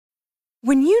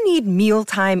When you need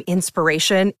mealtime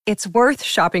inspiration, it's worth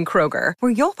shopping Kroger,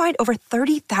 where you'll find over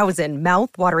 30,000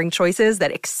 mouth-watering choices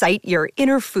that excite your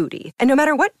inner foodie. And no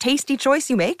matter what tasty choice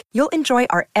you make, you'll enjoy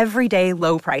our everyday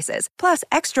low prices, plus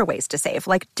extra ways to save,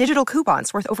 like digital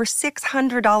coupons worth over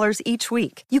 $600 each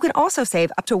week. You can also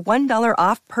save up to $1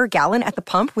 off per gallon at the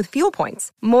pump with fuel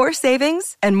points. More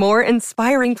savings and more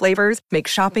inspiring flavors make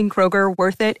shopping Kroger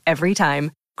worth it every time.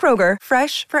 Kroger,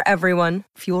 fresh for everyone.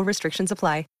 Fuel restrictions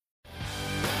apply.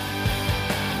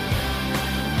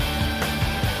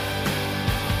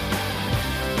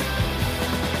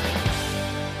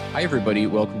 Hi, everybody.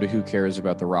 Welcome to Who Cares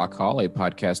About the Rock Hall, a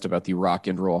podcast about the Rock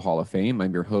and Roll Hall of Fame.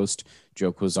 I'm your host,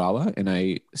 Joe Quazala, and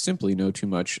I simply know too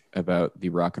much about the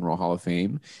Rock and Roll Hall of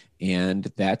Fame, and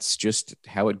that's just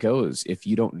how it goes. If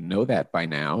you don't know that by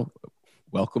now,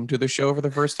 welcome to the show for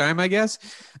the first time, I guess.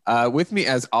 With me,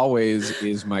 as always,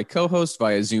 is my co-host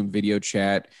via Zoom video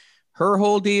chat. Her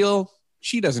whole deal,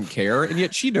 she doesn't care, and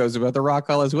yet she knows about the Rock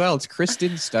Hall as well. It's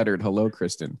Kristen Studdard. Hello,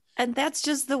 Kristen. And that's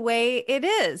just the way it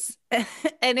is.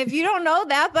 And if you don't know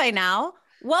that by now,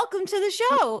 welcome to the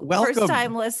show. Welcome.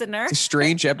 First-time listener. It's a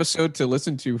strange episode to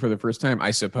listen to for the first time,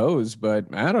 I suppose, but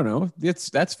I don't know.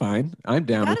 That's fine. I'm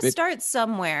down with it. Gotta start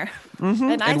somewhere. Mm-hmm.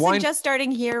 And I suggest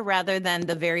starting here rather than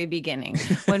the very beginning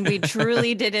when we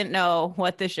truly didn't know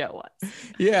what the show was.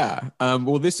 Yeah.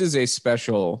 Well, this is a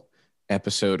special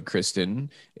episode, Kristen.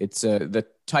 It's the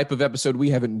type of episode we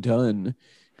haven't done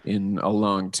in a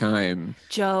long time.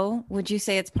 Joe, would you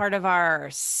say it's part of our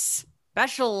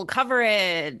special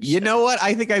coverage? You know what?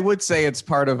 I think I would say it's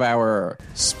part of our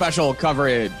special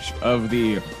coverage of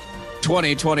the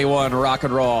 2021 Rock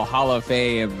and Roll Hall of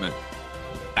Fame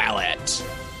ballot.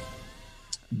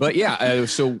 But yeah,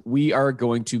 so we are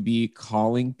going to be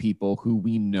calling people who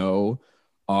we know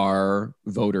are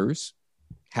voters,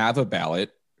 have a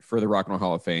ballot for the Rock and Roll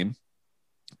Hall of Fame,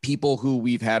 people who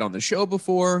we've had on the show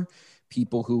before,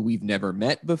 people who we've never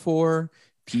met before,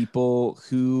 people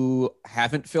who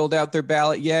haven't filled out their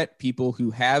ballot yet, people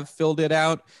who have filled it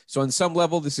out. So on some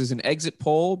level, this is an exit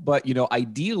poll, but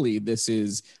ideally this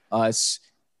is us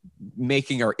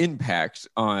making our impact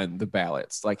on the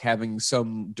ballots, like having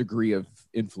some degree of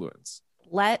influence.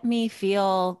 Let me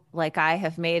feel like I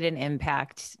have made an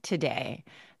impact today.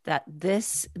 That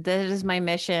is my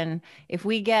mission. If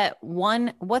we get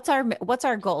one, what's our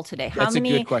goal today? That's a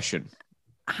good question.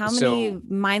 How many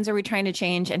minds are we trying to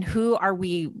change, and who are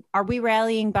we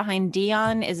rallying behind?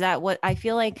 Dion? Is that what I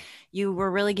feel like you were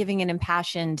really giving an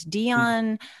impassioned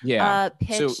Dion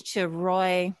pitch to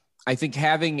Roy? I think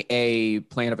having a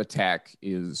plan of attack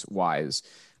is wise.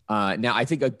 Now, I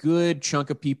think a good chunk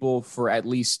of people for at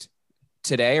least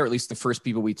today, or at least the first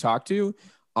people we talked to,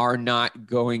 are not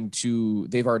going to,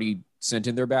 they've already sent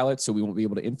in their ballots, so we won't be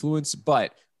able to influence.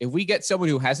 But if we get someone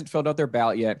who hasn't filled out their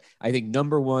ballot yet, I think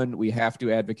number one, we have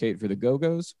to advocate for the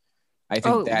Go-Go's. I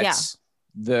think that's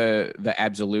the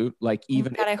absolute, like,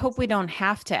 even. God, I hope we don't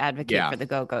have to advocate for the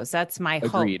Go-Go's. That's my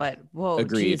hope. But whoa,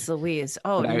 geez Louise.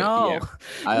 Oh, no.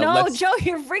 No, Joe,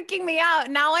 you're freaking me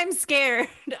out. Now I'm scared.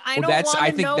 I don't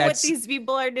want to know what these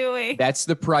people are doing. That's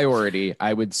the priority,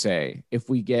 I would say. If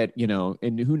we get,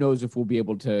 and who knows if we'll be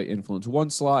able to influence one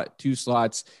slot, two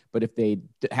slots. But if they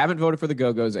haven't voted for the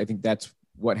Go-Go's, I think that's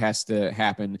what has to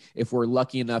happen. If we're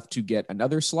lucky enough to get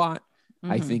another slot,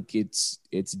 I think it's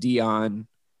Dion.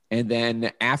 And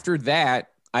then after that,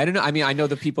 I don't know. I mean, I know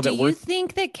the people that Do you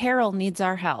think that Carol needs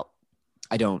our help?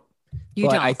 I don't. You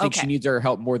don't? I think she needs our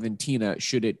help more than Tina.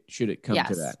 Should it come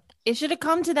to that? It should have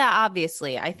come to that,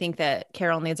 obviously. I think that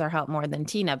Carol needs our help more than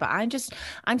Tina, but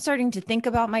I'm starting to think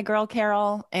about my girl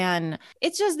Carol, and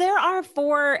it's just, there are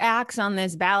 4 acts on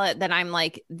this ballot that I'm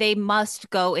like, they must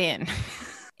go in.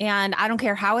 And I don't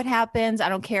care how it happens. I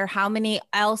don't care how many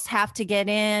else have to get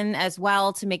in as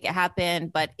well to make it happen.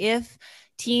 But if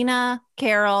Tina,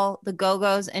 Carol, the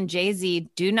Go-Go's, and Jay-Z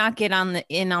do not get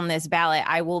in on this ballot,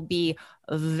 I will be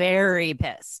very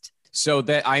pissed. So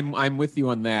that I'm with you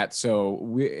on that.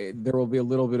 So there will be a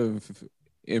little bit of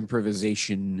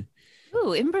improvisation.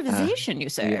 Ooh, improvisation, you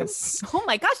say? Yes. Oh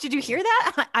my gosh, did you hear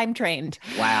that? I'm trained.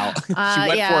 Wow. She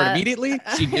went for it immediately?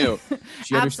 She knew.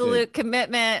 She Absolute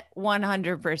commitment,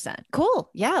 100%. Cool.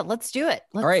 Yeah, let's do it.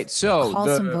 All right, so call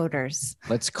some voters.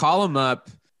 Let's call them up.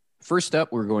 First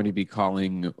up, we're going to be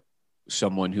calling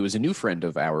someone who is a new friend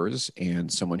of ours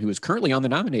and someone who is currently on the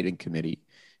nominating committee.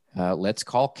 Let's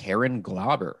call Karen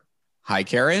Glauber. Hi,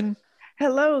 Karen.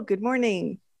 Hello, good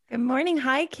morning. Good morning.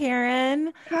 Hi,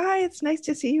 Karen. Hi, it's nice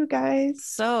to see you guys.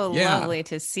 So lovely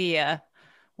to see you.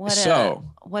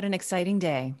 What an exciting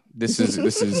day. This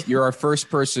is you're our first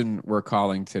person we're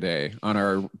calling today on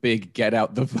our big Get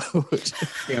Out the Vote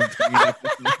campaign.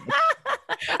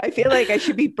 I feel like I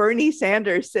should be Bernie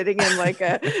Sanders sitting in like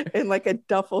a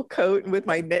duffel coat with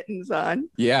my mittens on.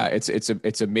 Yeah,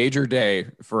 it's a major day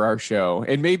for our show,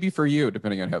 and maybe for you,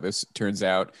 depending on how this turns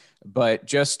out. But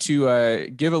just to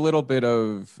give a little bit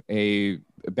of a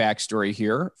backstory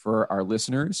here for our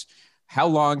listeners, how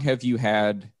long have you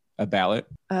had a ballot?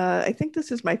 I think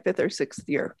this is my 5th or 6th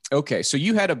year. Okay, so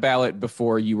you had a ballot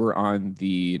before you were on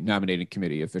the nominating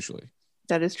committee officially.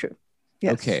 That is true.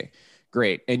 Yes. Okay,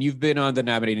 great. And you've been on the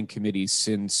nominating committee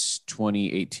since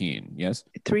 2018, yes?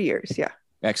 3 years, yeah.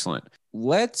 Excellent.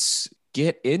 Let's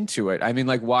get into it. I mean,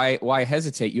 like, why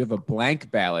hesitate? You have a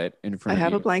blank ballot in front of you. I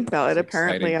have a blank ballot. That's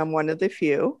Apparently, exciting. I'm one of the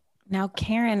few. Now,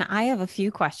 Karen, I have a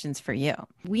few questions for you.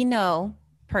 We know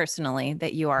personally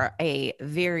that you are a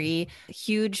very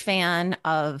huge fan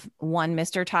of one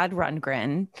Mr. Todd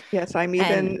Rundgren. Yes, I'm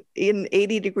even in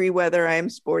 80-degree weather. I am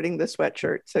sporting the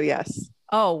sweatshirt. So yes.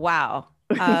 Oh, wow.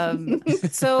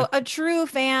 So a true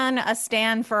fan, a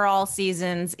stan for all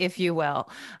seasons, if you will.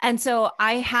 And so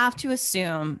I have to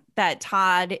assume that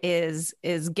Todd is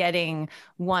getting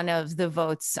one of the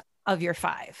votes of your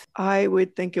 5. I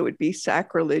would think it would be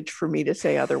sacrilege for me to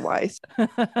say otherwise.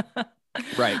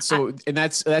 Right. So, and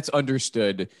that's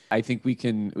understood. I think we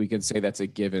can say that's a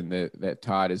given that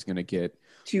Todd is going to get.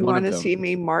 Do you want to see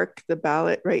me mark the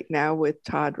ballot right now with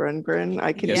Todd Rundgren?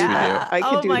 I can Yes, do we that. do. I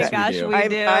can oh do my that. gosh, we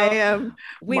do. I am.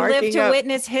 We live to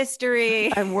witness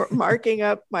history. I'm marking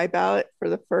up my ballot for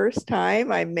the first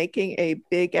time. I'm making a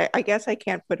big. I guess I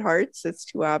can't put hearts. It's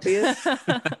too obvious. A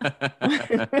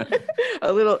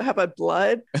little. How about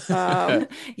blood?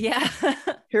 Yeah.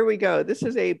 Here we go. This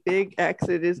is a big X.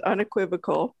 It is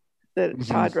unequivocal that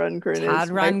Todd Rundgren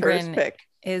is my first pick.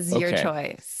 Is your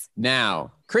choice.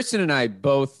 Now, Kristen and I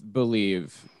both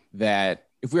believe that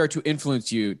if we are to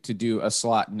influence you to do a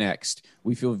slot next,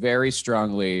 we feel very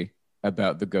strongly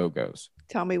about the Go-Go's.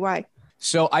 Tell me why.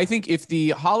 So I think if the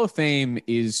Hall of Fame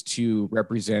is to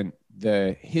represent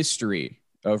the history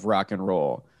of rock and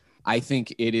roll, I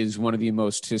think it is one of the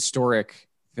most historic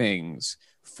things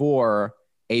for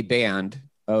a band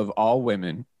of all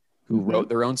women who wrote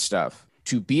their own stuff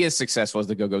to be as successful as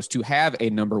the Go-Go's, to have a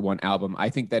 #1 album. I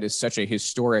think that is such a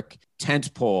historic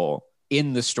tentpole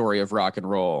in the story of rock and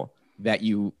roll that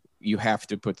you have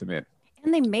to put them in.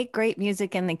 And they make great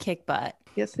music and they kick butt.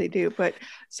 Yes, they do. But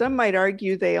some might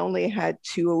argue they only had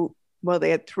 2. Well, they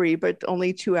had 3, but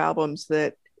only 2 albums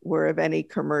that were of any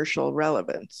commercial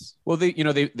relevance. Well,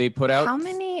 they put out how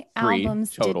many 3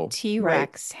 albums total. did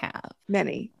T-Rex have?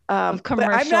 Many. Of but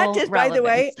I'm not commercial by the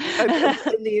way, relevance.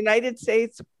 in the United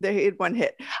States, they had 1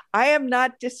 hit. I am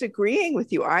not disagreeing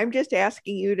with you. I'm just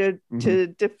asking you to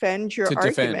defend your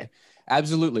argument.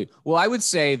 Absolutely. Well, I would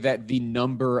say that the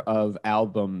number of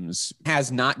albums has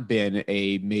not been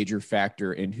a major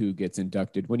factor in who gets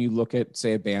inducted. When you look at,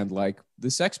 say, a band like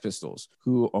the Sex Pistols,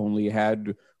 who only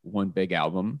had 1 big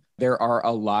album, there are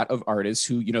a lot of artists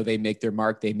who, they make their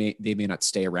mark. They may not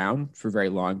stay around for very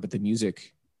long, but the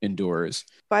music endures.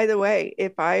 By the way,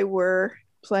 if I were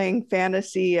playing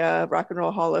fantasy Rock and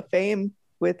Roll Hall of Fame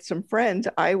with some friends,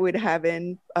 I would have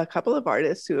in a couple of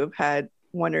artists who have had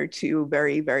 1 or 2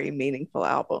 very, very meaningful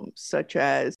albums, such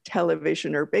as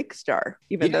Television or Big Star,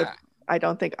 even though I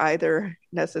don't think either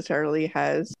necessarily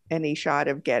has any shot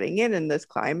of getting in this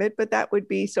climate, but that would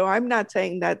be, so I'm not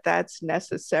saying that that's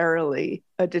necessarily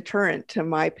a deterrent to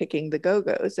my picking the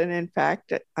Go-Go's. And in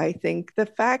fact, I think the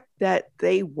fact that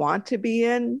they want to be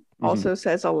in also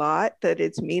says a lot, that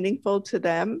it's meaningful to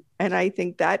them. And I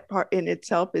think that part in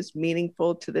itself is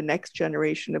meaningful to the next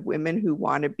generation of women who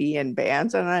want to be in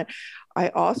bands. And I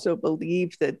also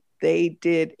believe that they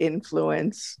did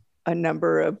influence a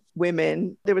number of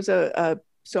women. There was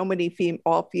so many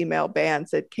all-female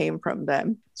bands that came from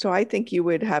them. So I think you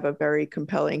would have a very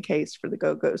compelling case for the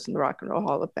Go-Go's in the Rock and Roll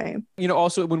Hall of Fame.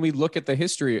 Also, when we look at the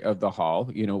history of the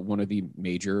Hall, one of the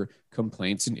major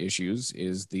complaints and issues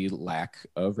is the lack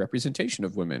of representation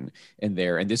of women in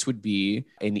there. And this would be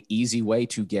an easy way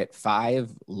to get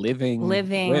 5 living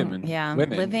women. Yeah.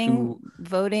 Women living,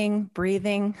 voting,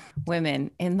 breathing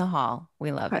women in the Hall.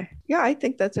 We love it. Yeah, I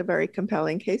think that's a very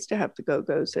compelling case to have the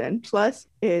Go-Go's in. Plus,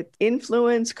 it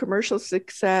influenced commercial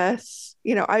success.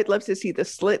 I'd love to see the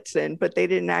Slits in, but they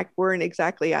weren't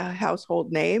exactly a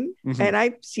household name. And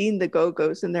I've seen the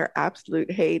Go-Go's in their absolute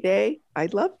heyday. I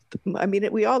love them. I mean,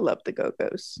 we all love the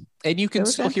Go-Go's. And you can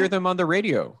Those still are hear the- them on the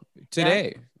radio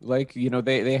today. Like, you know,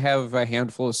 they have a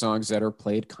handful of songs that are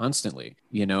played constantly,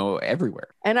 you know, everywhere.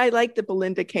 And I like that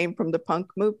Belinda came from the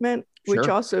punk movement, which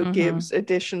Sure. also Mhm. gives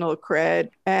additional cred.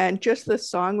 And just the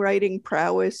songwriting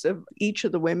prowess of each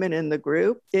of the women in the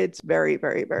group, it's very,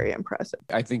 very, very impressive.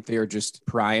 I think they are just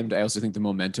primed. I also think the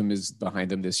momentum is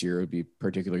behind them this year. It would be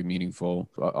particularly meaningful.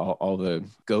 All the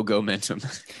go-go momentum.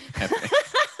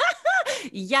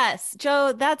 Yes,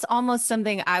 Joe, that's almost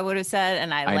something I would have said,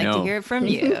 and I'd I like to know. hear it from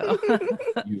you.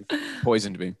 You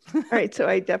poisoned me. All right. So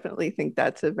I definitely think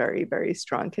that's a very, very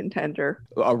strong contender.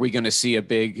 Are we going to see a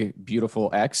big, beautiful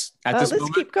X at this Let's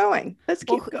moment? keep going. Let's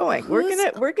Well, keep going.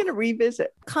 We're gonna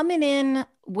revisit. Coming in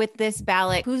with this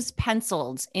ballot, who's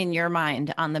penciled in your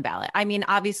mind on the ballot? I mean,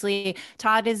 obviously,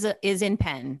 Todd is in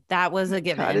pen. That was a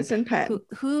given. Todd is in pen.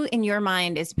 Who in your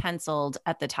mind is penciled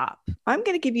at the top? I'm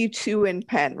going to give you 2 in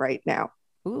pen right now,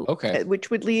 Ooh. Okay. which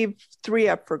would leave 3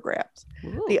 up for grabs.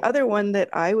 Ooh. The other one that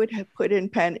I would have put in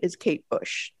pen is Kate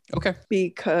Bush. Okay.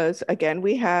 Because again,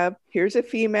 here's a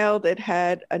female that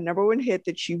had a #1 hit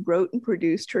that she wrote and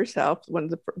produced herself, one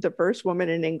of the first woman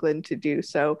in England to do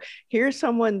so. Here's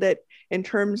someone that, in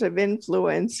terms of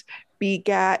influence,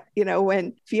 begat, you know,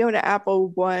 when Fiona Apple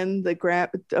won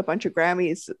a bunch of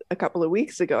Grammys a couple of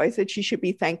weeks ago, I said she should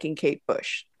be thanking Kate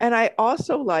Bush. And I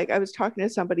also I was talking to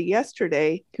somebody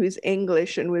yesterday who's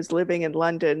English and was living in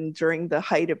London during the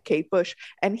height of Kate Bush,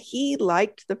 and he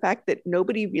liked the fact that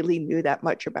nobody really knew that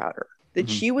much about her, that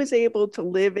Mhm. she was able to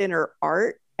live in her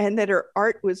art and that her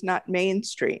art was not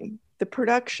mainstream. The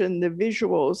production, the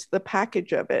visuals, the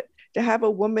package of it, to have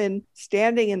a woman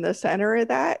standing in the center of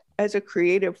that as a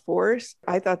creative force,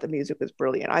 I thought the music was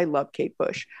brilliant. I love Kate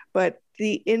Bush, but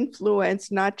the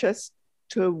influence, not just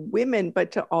to women,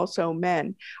 but to also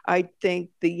men. I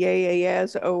think the Yeah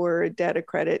Yeahs owe her a debt of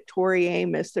credit. Tori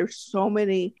Amos, there's so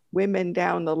many women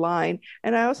down the line.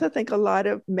 And I also think a lot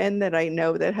of men that I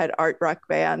know that had art rock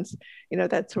bands, you know,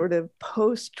 that sort of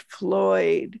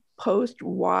post-Floyd,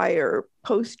 post-Wire,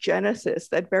 post-Genesis,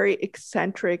 that very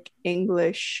eccentric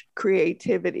English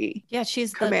creativity. Yeah,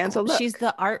 she's commands a look. she's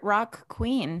the art rock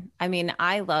queen. I mean,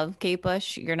 I love Kate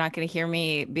Bush. You're not going to hear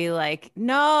me be like,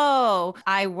 no.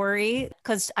 I worry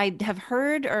because I have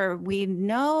heard, or we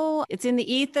know it's in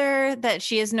the ether, that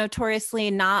she is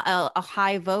notoriously not a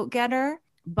high vote getter.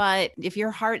 But if your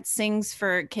heart sings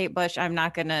for Kate Bush, I'm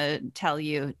not going to tell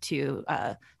you to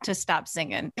stop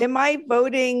singing. Am I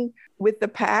voting with the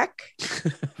pack?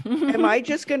 Am I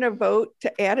just going to vote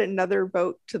to add another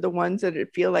vote to the ones that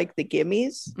feel like the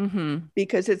gimmies Mm-hmm.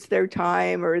 because it's their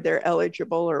time or they're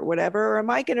eligible or whatever? Or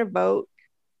am I going to vote?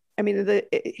 I mean,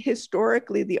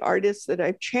 historically, the artists that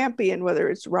I've championed, whether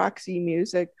it's Roxy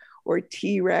Music or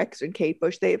T-Rex and Kate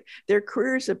Bush, their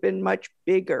careers have been much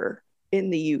bigger in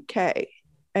the UK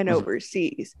and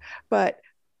overseas. But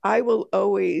I will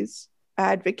always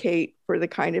advocate for the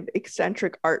kind of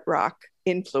eccentric art rock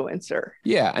influencer.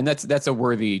 Yeah, and that's a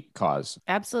worthy cause.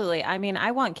 Absolutely. I mean,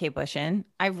 I want Kate Bush in.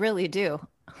 I really do.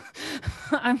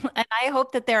 And I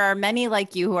hope that there are many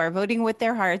like you who are voting with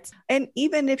their hearts. And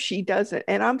even if she doesn't,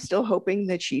 and I'm still hoping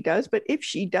that she does, but if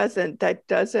she doesn't, that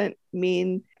doesn't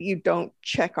mean you don't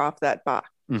check off that box.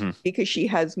 Mm-hmm. Because she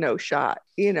has no shot.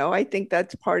 You know, I think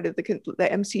that's part of the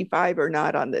MC5 are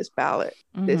not on this ballot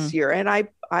this year. And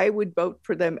I would vote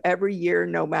for them every year,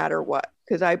 no matter what,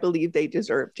 because I believe they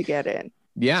deserve to get in.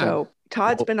 Yeah. So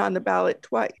Todd's been on the ballot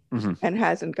twice Mhm. and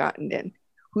hasn't gotten in.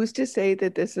 Who's to say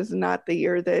that this is not the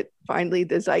year that finally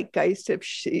the zeitgeist,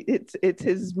 it's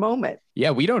his moment.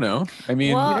 Yeah, we don't know. I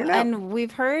mean, Well, don't know. and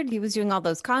we've heard he was doing all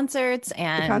those concerts,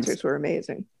 and The concerts were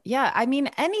amazing. yeah, I mean,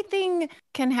 anything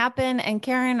can happen. And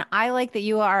Karen, I like that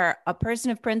you are a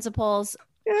person of principles.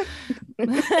 Yeah.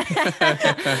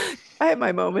 I have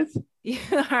my moments. You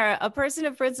are a person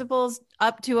of principles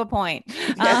up to a point.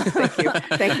 Yes, thank you.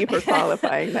 Thank you for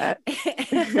qualifying that.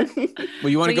 well,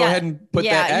 you want to So go yeah, ahead and put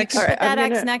that you X? can All put right, that I'm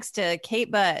X gonna- next to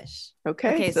Kate Bush.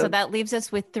 Okay, So that leaves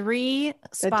us with 3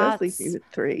 that spots. does leave you with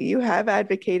 3. You have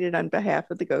advocated on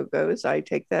behalf of the Go-Go's. I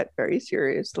take that very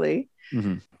seriously.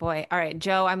 Mhm. Boy, all right,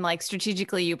 Joe, I'm like,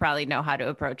 strategically, you probably know how to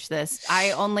approach this.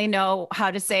 I only know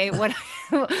how to say what,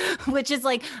 which is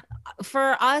like,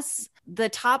 for us, the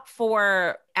top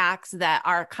 4 acts that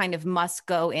are kind of must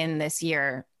go in this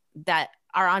year that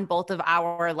are on both of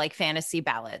our like fantasy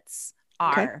ballots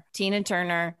are Tina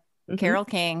Turner, Mhm, Carole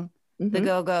King, the mhm.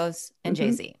 Go-Go's, and Mhm.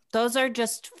 Jay-Z. Those are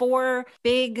just 4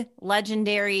 big,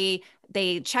 legendary.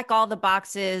 They check all the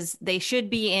boxes. They should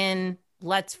be in.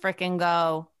 Let's fricking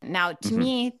go. Now, to Mhm.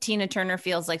 me, Tina Turner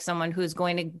feels like someone who's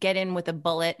going to get in with a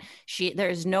bullet.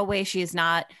 There's no way she's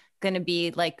not going to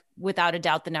be like without a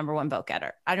doubt the number one vote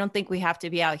getter. I don't think we have to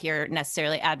be out here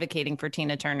necessarily advocating for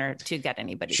Tina Turner to get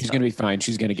anybody. She's going to be fine.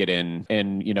 She's going to get in,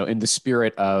 and in the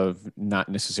spirit of not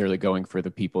necessarily going for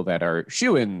the people that are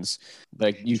shoo-ins,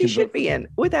 like she should be in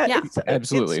without. Yeah.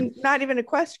 Absolutely, it's not even a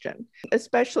question,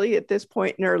 especially at this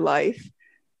point in her life.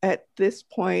 At this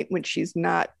point, when she's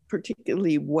not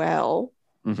particularly well,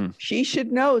 she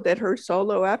should know that her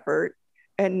solo effort,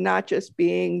 and not just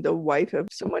being the wife of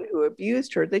someone who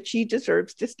abused her, that she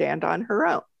deserves to stand on her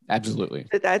own. Absolutely.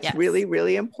 That's really,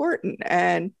 really important.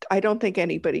 And I don't think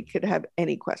anybody could have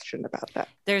any question about that.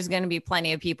 There's going to be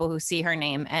plenty of people who see her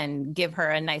name and give her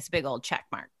a nice big old check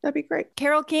mark. That'd be great.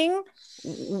 Carole King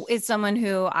is someone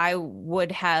who I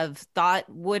would have thought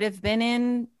would have been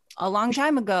in a long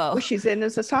time ago. Well, she's in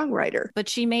as a songwriter. But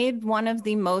she made one of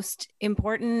the most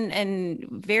important and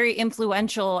very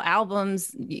influential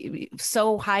albums,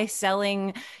 so high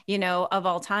selling, of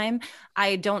all time.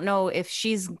 I don't know if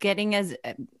she's getting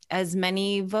as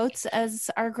many votes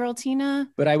as our girl Tina.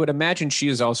 But I would imagine she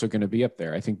is also going to be up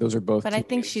there. I think those are both. But I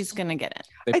think she's going to get it.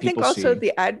 I think also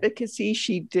the advocacy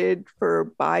she did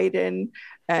for Biden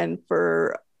and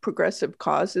for progressive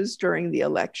causes during the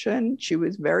election. She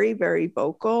was very, very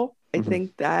vocal. I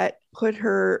think that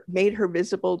made her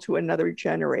visible to another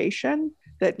generation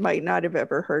that might not have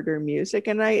ever heard her music.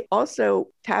 And I also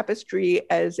Tapestry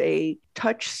as a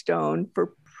touchstone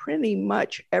for pretty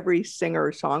much every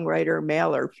singer, songwriter,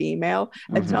 male or female.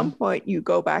 At some point you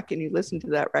go back and you listen to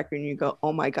that record and you go,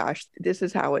 oh my gosh, this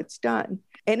is how it's done.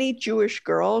 Any Jewish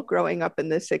girl growing up in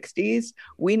the 60s,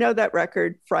 we know that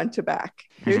record front to back.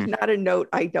 There's not a note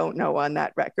I don't know on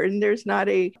that record. And there's not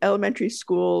a elementary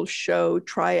school show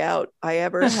tryout I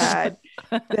ever had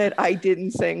that I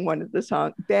didn't sing one of the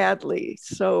songs badly,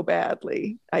 so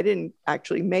badly. I didn't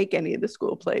actually make any of the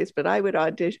school plays, but I would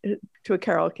audition to a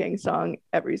Carole King song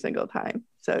every single time.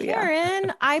 So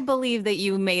Karen, I believe that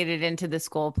you made it into the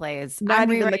school plays. Not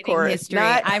I'm even the rewriting chorus. history.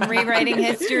 I'm rewriting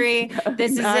history.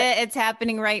 This is it. It's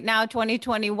happening right now,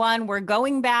 2021. We're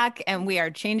going back and we are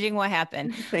changing what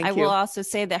happened. Thank you. will also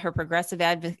say that her progressive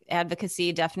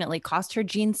advocacy definitely cost her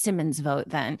Gene Simmons vote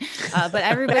then. But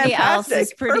everybody else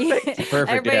is pretty Perfect.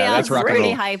 Everybody Yeah, else that's is rock and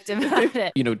pretty roll. hyped about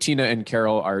it. Tina and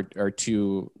Carole are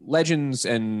two legends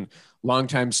and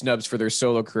longtime snubs for their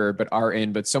solo career,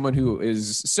 but someone who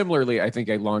is similarly, I think,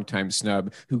 a longtime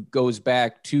snub who goes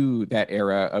back to that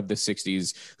era of the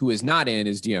 60s, who is not in,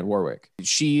 is Dionne Warwick.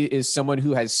 She is someone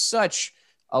who has such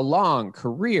a long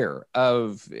career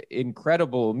of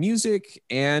incredible music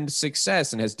and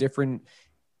success and has different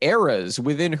eras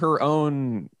within her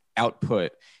own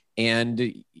output.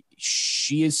 And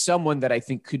she is someone that I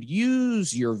think could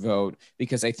use your vote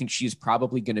because I think she's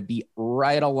probably going to be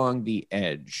right along the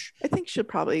edge. I think she'll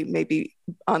probably maybe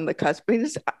on the cusp. I mean,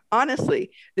 honestly,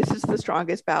 this is the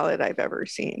strongest ballot I've ever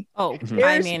seen. Oh,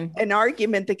 There's an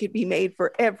argument that could be made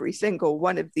for every single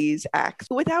one of these acts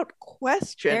without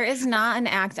question. There is not an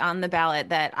act on the ballot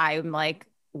that I'm like,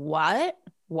 what?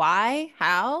 Why?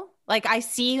 How? Like I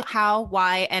see how,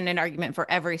 why, and an argument for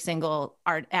every single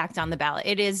act on the ballot.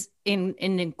 It is an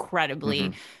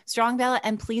incredibly strong ballot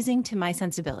and pleasing to my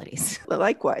sensibilities.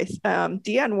 Likewise,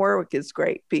 Dionne Warwick is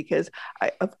great because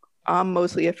I'm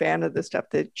mostly a fan of the stuff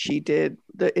that she did,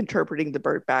 the interpreting the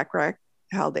Burt Bacharach,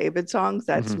 Hal David songs.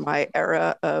 That's my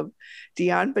era of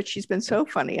Dionne, but she's been so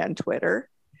funny on Twitter.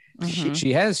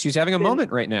 She's having a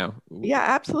moment right now. Yeah,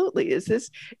 absolutely. Is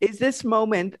this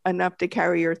moment enough to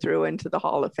carry her through into the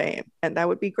Hall of Fame? And that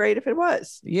would be great if it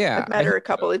was. Yeah. I've met her a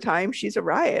couple of times. She's a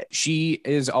riot. She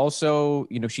is also,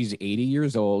 she's 80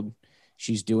 years old.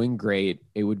 She's doing great.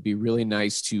 It would be really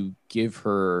nice to give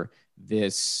her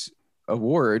this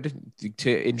award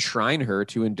to enshrine her,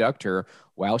 to induct her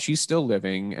while she's still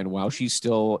living and while she's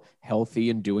still healthy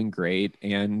and doing great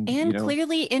and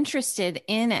clearly interested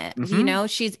in it.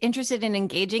 She's interested in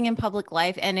engaging in public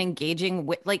life and engaging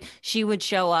with, like, she would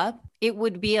show up. It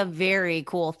would be a very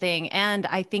cool thing. And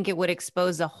I think it would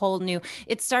expose a whole new,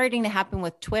 it's starting to happen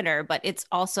with Twitter, but it's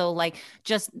also like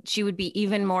she would be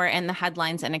even more in the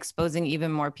headlines and exposing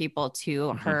even more people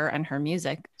to her and her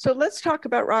music. So let's talk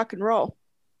about rock and roll.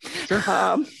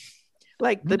 Sure.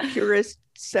 Like the purest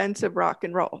sense of rock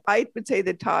and roll. I would say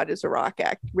that Todd is a rock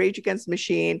act. Rage Against the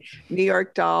Machine, New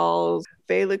York Dolls,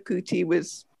 Fela Kuti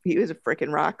was a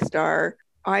freaking rock star.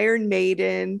 Iron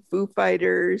Maiden, Foo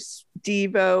Fighters,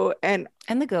 Devo, and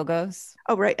the Go-Go's.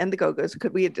 Oh, right. And the Go-Go's.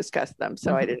 We had discussed them.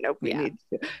 So I didn't know if we needed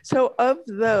to. So of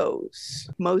those,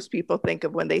 most people think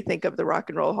of when they think of the Rock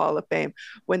and Roll Hall of Fame,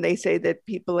 when they say that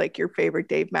people like your favorite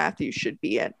Dave Matthews should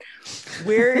be in.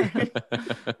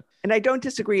 And I don't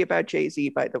disagree about Jay-Z,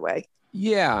 by the way.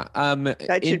 Yeah.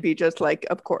 That should be just like,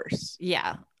 of course.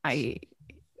 Yeah.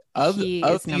 Of he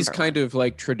is these number kind one. of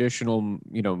like traditional,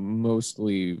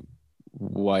 mostly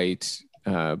white,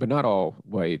 but not all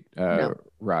white No.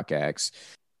 rock acts.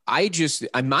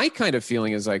 My kind of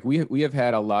feeling is like we have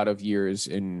had a lot of years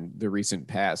in the recent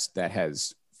past that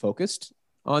has focused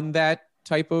on that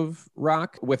type of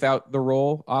rock without the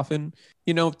role often.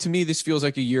 To me, this feels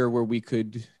like a year where we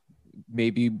could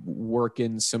maybe work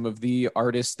in some of the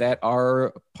artists that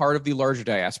are part of the larger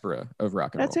diaspora of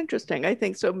rock and That's roll. interesting. I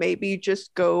think so. Maybe you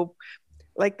just go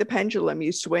like the pendulum.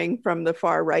 You swing from the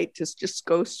far right to just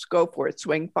go for it.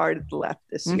 Swing far to the left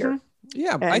this year.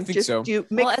 Yeah, And I think just so. mix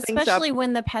Well, things up. especially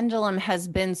when the pendulum has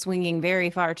been swinging very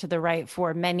far to the right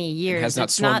for many years. has not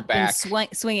it's swung not back. been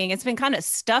swinging. It's been kind of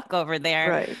stuck over there.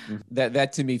 Right.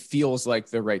 That to me feels like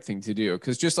the right thing to do,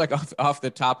 because just like off the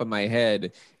top of my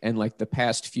head and like the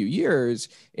past few years,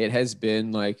 it has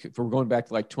been like, if we're going back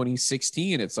to like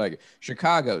 2016, it's like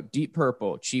Chicago, Deep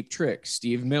Purple, Cheap Trick,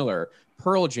 Steve Miller,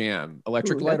 Pearl Jam,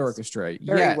 Electric Ooh, Light that's Orchestra.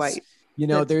 very Yes. white.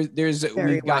 There's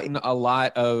very we've gotten a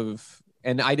lot of,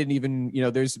 and I didn't even,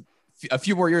 there's a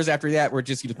few more years after that where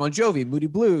just Bon Jovi, Moody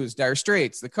Blues, Dire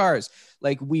Straits, The Cars.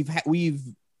 Like we've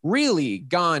really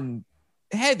gone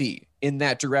heavy in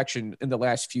that direction in the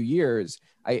last few years.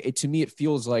 To me, it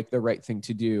feels like the right thing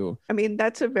to do. I mean,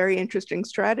 that's a very interesting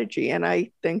strategy. And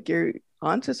I think you're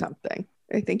onto something.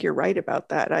 I think you're right about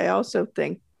that. I also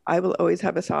think I will always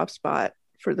have a soft spot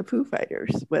for the Foo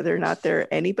Fighters, whether or not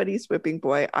they're anybody's whipping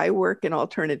boy. I work in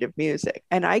alternative music,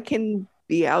 and I can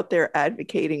be out there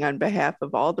advocating on behalf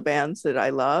of all the bands that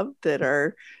I love that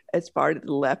are as far to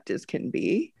the left as can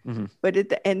be. Mm-hmm. But at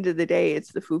the end of the day,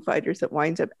 it's the Foo Fighters that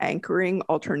winds up anchoring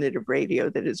alternative radio,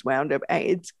 that is wound up,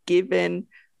 it's given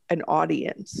an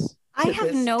audience. I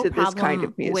have no problem kind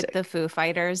of music. with the Foo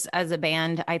Fighters as a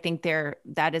band. I think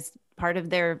that is part of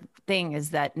their thing,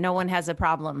 is that no one has a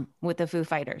problem with the Foo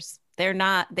Fighters. They're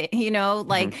not, that's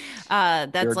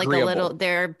They're like agreeable.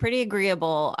 they're pretty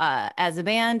agreeable as a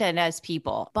band and as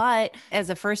people. But as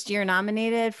a first year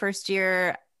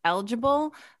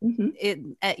eligible,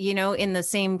 in the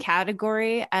same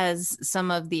category as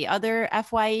some of the other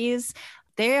FYEs,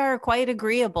 they are quite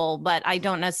agreeable, but I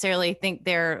don't necessarily think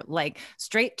they're like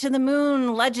straight to the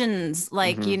moon legends,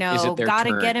 like,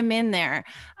 gotta get them in there.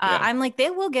 I'm like, they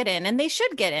will get in and they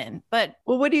should get in. But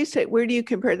well, what do you say? Where do you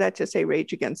compare that to, say,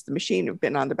 Rage Against the Machine, who've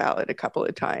been on the ballot a couple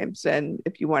of times? And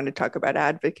if you want to talk about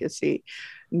advocacy,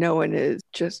 no one is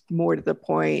just more to the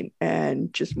point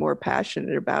and just more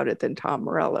passionate about it than Tom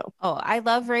Morello. Oh, I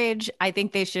love Rage. I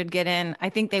think they should get in. I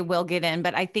think they will get in.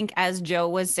 But I think, as Joe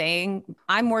was saying,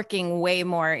 I'm working way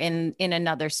more in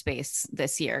another space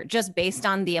this year, just based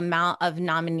on the amount of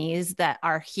nominees that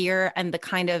are here and the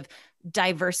kind of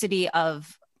diversity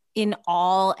of in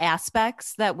all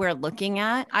aspects that we're looking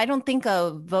at. I don't think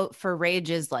a vote for Rage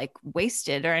is like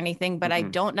wasted or anything, but I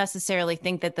don't necessarily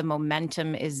think that the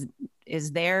momentum is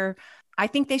there. I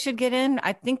think they should get in.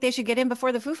 I think they should get in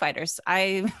before the Foo Fighters.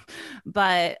 I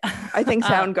think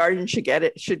Soundgarden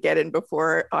should get in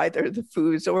before either the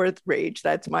Foos or the Rage.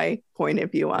 That's my point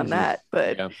of view on that.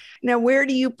 But now, where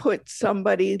do you put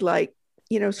somebody like,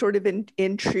 sort of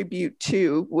in tribute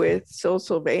to, with Syl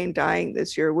Sylvain dying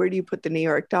this year? Where do you put the New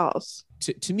York Dolls?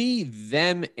 To me,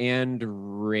 them and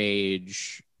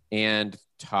Rage and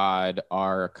Todd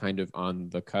are kind of on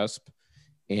the cusp.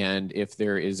 And if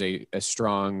there is a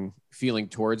strong feeling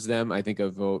towards them, I think a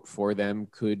vote for them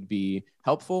could be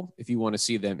helpful if you want to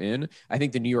see them in. I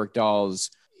think the New York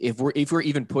Dolls, if we're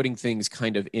even putting things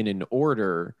kind of in an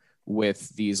order with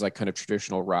these like kind of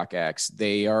traditional rock acts,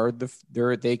 they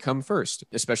come first,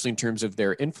 especially in terms of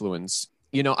their influence.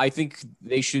 I think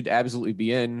they should absolutely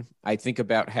be in. I think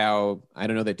about how, I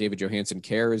don't know that David Johansen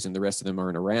cares and the rest of them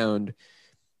aren't around.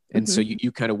 And so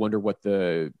you kind of wonder what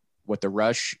the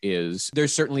rush is.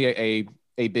 There's certainly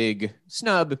a big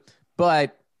snub,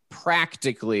 but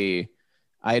practically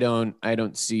I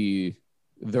don't see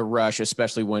the rush,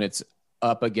 especially when it's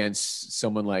up against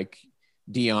someone like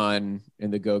Dion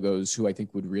and the Go-Go's, who I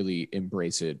think would really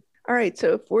embrace it. All right.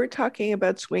 So if we're talking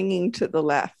about swinging to the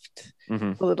left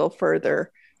a little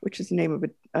further, which is the name of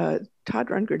a Todd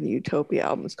Rundgren Utopia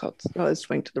album, is called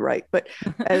Swing to the Right. But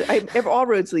all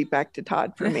roads lead back to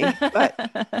Todd for me.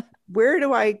 But where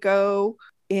do I go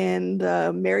in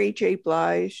the Mary J.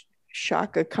 Blige,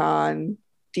 Shaka Khan,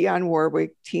 Dionne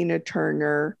Warwick, Tina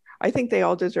Turner? I think they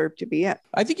all deserve to be in.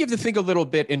 I think you have to think a little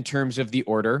bit in terms of the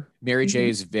order. Mary J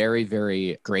is very,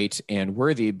 very great and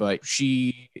worthy, but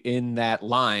she, in that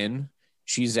line,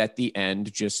 she's at the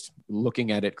end, just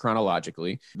looking at it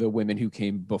chronologically. The women who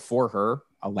came before her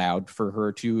allowed for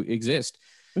her to exist.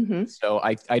 So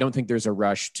I don't think there's a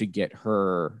rush to get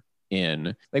her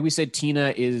in. Like we said,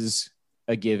 Tina is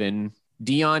a given.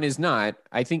 Dion is not.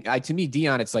 I think to me,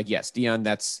 Dion, it's like, yes, Dion,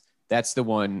 that's the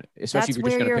one, especially That's if you're just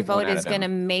where going to your pick one vote out is of going to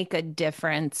them. make a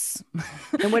difference.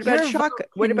 And what about Your vote Shaka?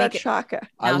 What can about make it- Shaka?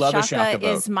 I Now, love a Shaka Shaka vote.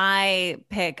 is my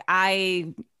pick.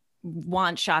 I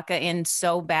want Shaka in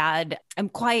so bad. I'm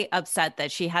quite upset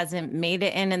that she hasn't made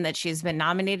it in and that she's been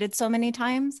nominated so many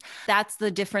times. That's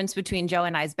the difference between Joe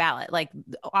and I's ballot. Like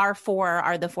our 4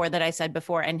 are the 4 that I said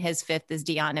before, and his 5th is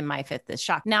Dion and my 5th is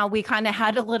Shaka. Now we kind of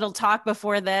had a little talk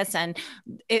before this, and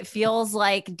it feels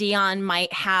like Dion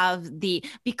might have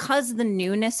because the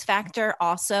newness factor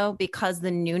also, because the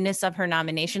newness of her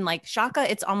nomination, like Shaka,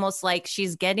 it's almost like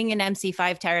she's getting an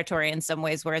MC5 territory in some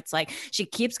ways, where it's like she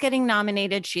keeps getting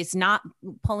nominated. She's not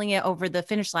pulling it over the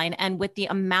finish line. And with the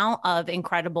amount of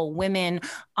incredible women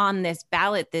on this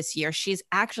ballot this year, she's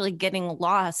actually getting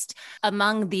lost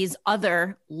among these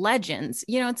other legends.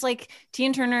 You know, it's like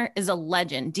Tina Turner is a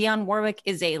legend. Dionne Warwick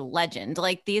is a legend.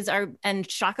 Like these are, and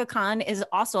Shaka Khan is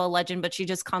also a legend, but she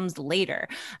just comes later.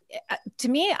 To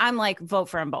me, I'm like, vote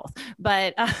for them both.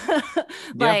 But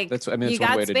like, that's you one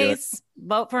got way to do it. space,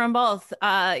 vote for them both,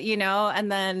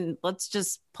 and then let's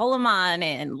just pull them on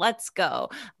in. Let's go.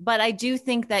 But I do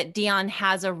think that Dion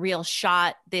has a real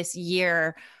shot this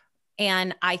year.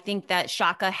 And I think that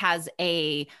Shaka has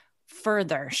a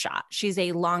further shot. She's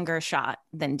a longer shot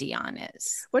than Dion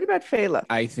is. What about Fela?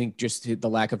 I think just the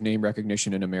lack of name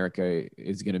recognition in America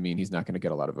is going to mean he's not going to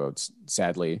get a lot of votes,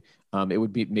 sadly. It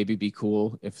would be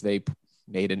cool if they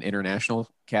made an international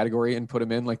category and put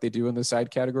him in like they do in the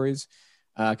side categories.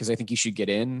 Because I think he should get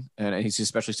in, and he's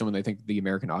especially someone that I think the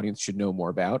American audience should know more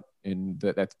about, and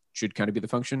that should kind of be the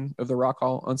function of the Rock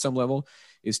Hall on some level,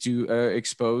 is to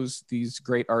expose these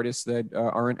great artists that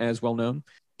aren't as well known.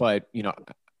 But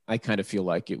I kind of feel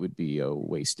like it would be a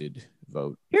wasted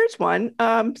vote. Here's one.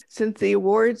 Since the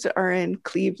awards are in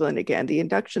Cleveland again, the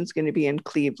induction's going to be in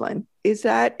Cleveland. Is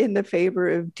that in the favor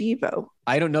of Devo?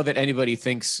 I don't know that anybody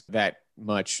thinks that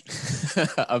much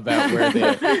about where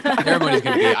the ceremony is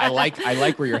going to be. I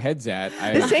like where your head's at.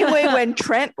 The same way when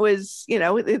Trent was,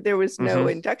 there was no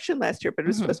induction last year, but it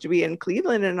was supposed to be in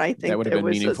Cleveland. And I think there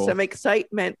was some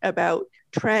excitement about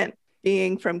Trent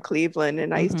being from Cleveland,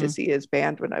 and I used to see his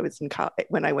band when I was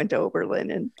when I went to Oberlin.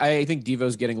 And I think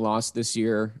Devo's getting lost this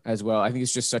year as well. I think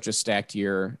it's just such a stacked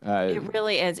year. It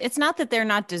really is. It's not that they're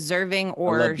not deserving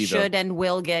or should and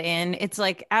will get in. It's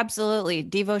like, absolutely,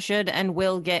 Devo should and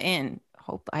will get in.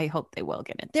 I hope they will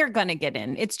get in. They're going to get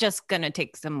in. It's just going to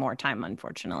take some more time,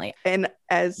 unfortunately. And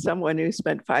as someone who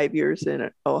spent 5 years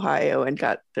in Ohio and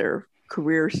got their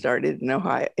career started in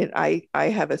Ohio, and I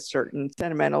have a certain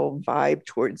sentimental vibe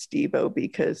towards Devo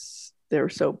because they're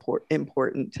so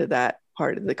important to that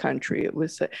part of the country. It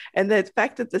was, and the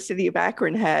fact that the city of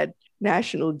Akron had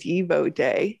National Devo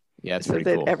Day, it's so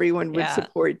that cool. everyone would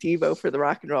support Devo for the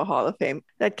Rock and Roll Hall of Fame.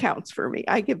 That counts for me.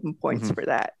 I give them points for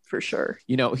that, for sure.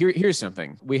 Here's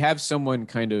something. We have someone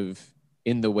kind of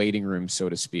in the waiting room, so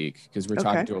to speak, because we're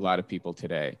talking to a lot of people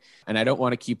today, and I don't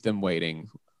want to keep them waiting.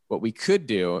 What we could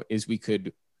do is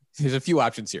there's a few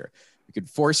options here. We could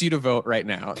force you to vote right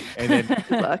now and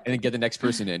then get the next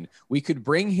person in. We could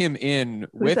bring him in.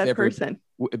 Who's that person?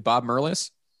 Bob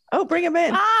Merlis. Oh, bring him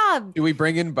in. Bob. Do we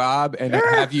bring in Bob and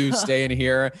have you stay in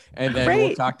here, and then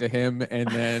we'll talk to him, and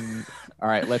then all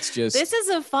right, let's just.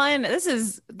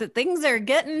 The things are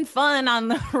getting fun on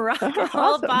the Rock and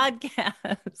Roll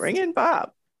podcast. Bring in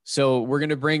Bob. So we're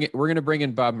gonna bring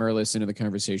in Bob Merlis into the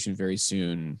conversation very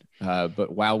soon. But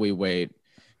while we wait,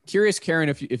 curious, Karen,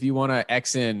 if you want to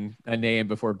X in a name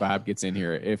before Bob gets in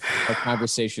here, if a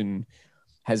conversation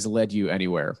has led you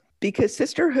anywhere. Because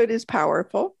sisterhood is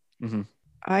powerful. Mm-hmm.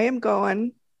 I am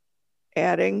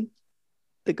adding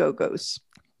the Go-Go's.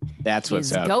 That's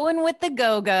what's up. Going with the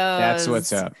Go-Go's. That's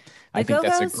what's up. I think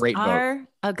that's a great vote.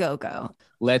 A Go-Go.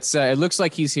 Let's. It looks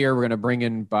like he's here. We're going to bring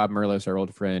in Bob Merlis, our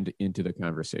old friend, into the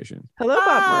conversation. Hello,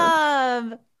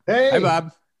 Bob. Hey. Hi,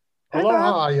 Bob.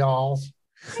 Aloha, y'all.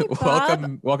 Hey,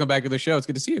 Bob. Welcome back to the show. It's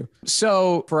good to see you.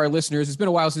 So for our listeners, it's been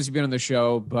a while since you've been on the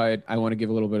show, but I want to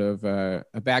give a little bit of a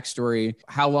backstory.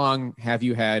 How long have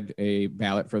you had a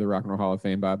ballot for the Rock and Roll Hall of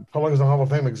Fame, Bob? How long has the Hall of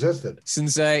Fame existed?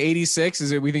 Since 86.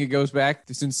 Is it? We think it goes back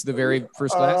since the very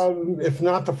first class? If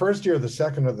not the first year, the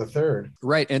second or the third.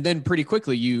 Right. And then pretty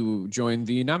quickly you joined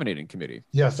the nominating committee.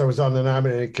 Yes, I was on the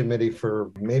nominating committee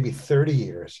for maybe 30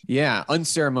 years. Yeah.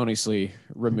 Unceremoniously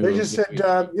removed. They just said,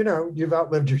 you've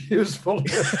outlived your useful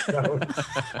So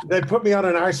they put me on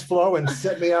an ice floe and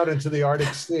sent me out into the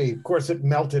Arctic Sea. Of course, it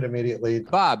melted immediately.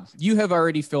 Bob, you have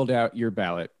already filled out your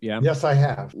ballot. Yeah. Yes, I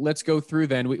have. Let's go through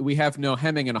then. We have no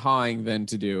hemming and hawing then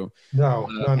to do. No,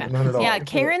 none at all. Yeah,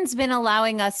 Karen's been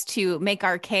allowing us to make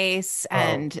our case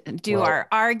and do our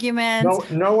arguments.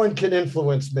 No one can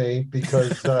influence me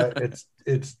because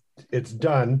it's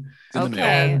done. Okay.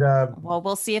 And well,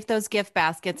 we'll see if those gift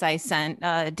baskets I sent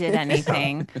did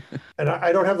anything. And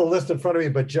I don't have the list in front of me,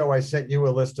 but Joe, I sent you a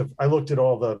list I looked at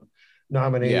all the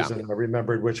nominees and I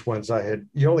remembered which ones I had.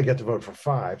 You only get to vote for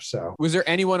 5. So was there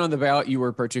anyone on the ballot you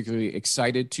were particularly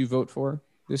excited to vote for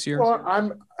this year?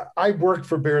 Well, I worked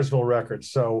for Bearsville Records,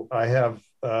 so I have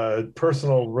a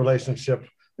personal relationship.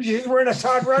 She's wearing a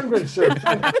Todd Rundgren shirt.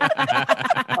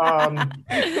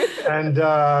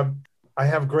 I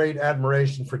have great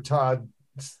admiration for Todd's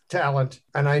talent.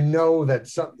 And I know that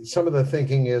some of the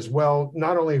thinking is, well,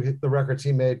 not only the records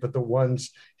he made, but the ones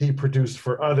he produced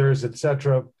for others,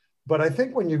 etc. But I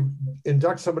think when you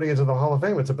induct somebody into the Hall of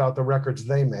Fame, it's about the records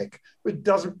they make. It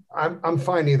doesn't, I'm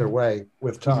fine either way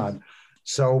with Todd. Mm-hmm.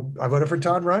 So I voted for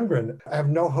Todd Rundgren. I have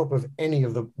no hope of any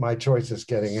of my choices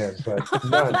getting in, but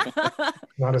none,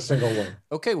 not a single one.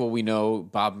 Okay, well, we know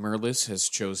Bob Merlis has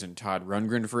chosen Todd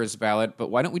Rundgren for his ballot,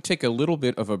 but why don't we take a little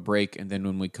bit of a break, and then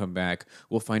when we come back,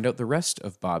 we'll find out the rest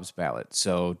of Bob's ballot.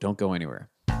 So don't go anywhere.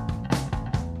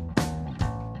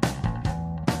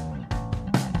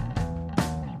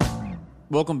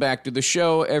 Welcome back to the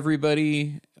show,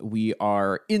 everybody. We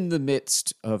are in the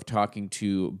midst of talking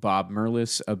to Bob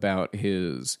Merlis about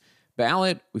his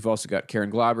ballot. We've also got Karen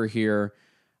Glauber here.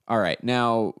 All right.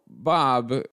 Now,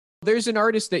 Bob, there's an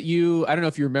artist that I don't know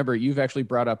if you remember, you've actually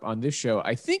brought up on this show,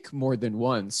 I think more than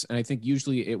once. And I think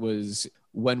usually it was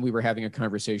when we were having a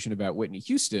conversation about Whitney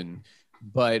Houston.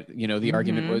 But, the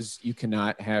argument was you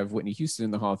cannot have Whitney Houston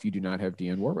in the Hall if you do not have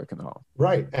Dionne Warwick in the Hall.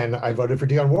 Right. And I voted for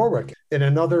Dionne Warwick. In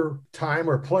another time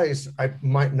or place, I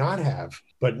might not have.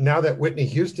 But now that Whitney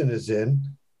Houston is in,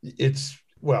 it's,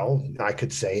 well, I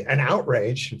could say an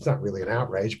outrage. It's not really an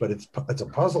outrage, but it's a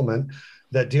puzzlement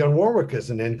that Dionne Warwick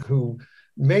isn't in, who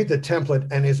made the template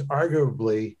and is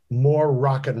arguably more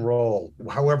rock and roll,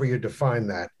 however you define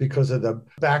that, because of the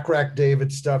Backrack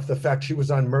David stuff, the fact she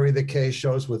was on Murray the K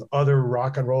shows with other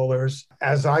rock and rollers.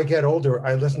 As I get older,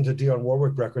 I listen to Dionne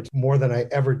Warwick records more than I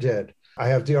ever did. I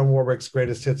have Dionne Warwick's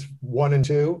greatest hits 1 and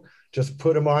 2. Just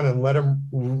put them on and let them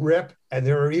rip. And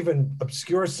there are even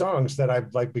obscure songs that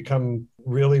I've become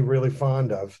really, really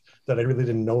fond of that I really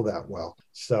didn't know that well.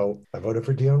 So I voted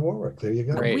for Dionne Warwick. There you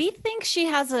go. Great. We think she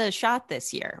has a shot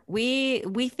this year. We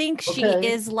think she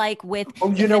is with.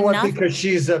 Oh, you know what? Because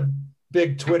she's a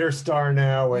big Twitter star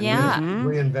now and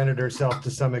reinvented herself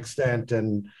to some extent.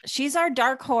 And she's our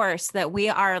dark horse that we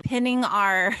are pinning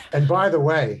our. And by the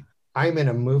way, I'm in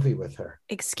a movie with her.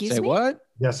 Excuse me? Say what?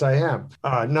 Yes, I am.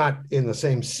 Not in the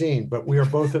same scene, but we are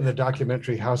both in the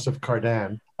documentary House of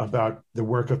Cardin about the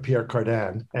work of Pierre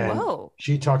Cardin. And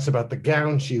she talks about the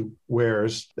gown she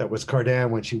wears that was Cardin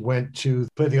when she went to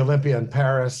play the Olympia in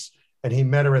Paris. And he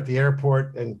met her at the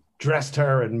airport and dressed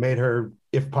her and made her,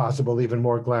 if possible, even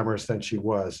more glamorous than she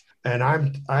was. And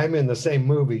I'm in the same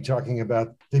movie talking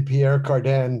about the Pierre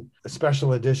Cardin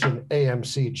special edition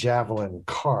AMC Javelin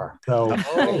car. So of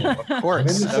course, I'm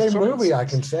in the same movie, I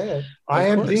can say it. I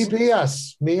am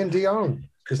DBS, me and Dionne.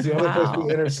 It's the only place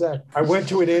we intersect. I went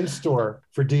to an in-store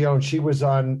for Dionne. She was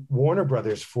on Warner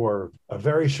Brothers for a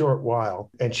very short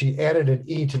while, and she added an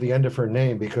E to the end of her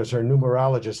name because her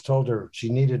numerologist told her she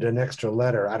needed an extra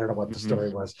letter. I don't know what the story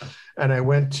was. And I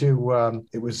went to,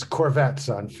 it was Corvettes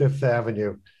on Fifth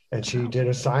Avenue, and she did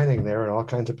a signing there, and all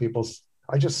kinds of people.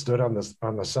 I just stood on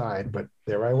the side, but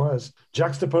there I was,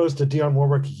 juxtaposed to Dionne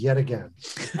Warwick yet again.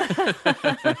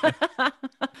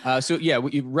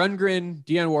 Rundgren,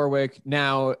 Dionne Warwick.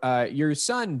 Now, your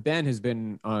son Ben has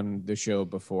been on the show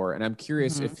before, and I'm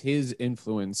curious if his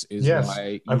influence is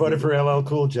why I voted for LL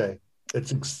Cool J. It's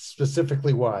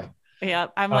specifically why. Yeah,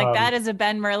 I'm that is a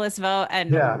Ben Merlis vote,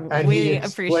 and we appreciate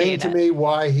it. He explained to me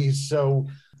why he's so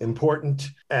important.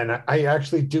 And I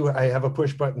actually I have a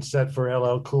push button set for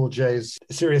LL Cool J's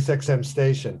Sirius XM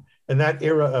station. And that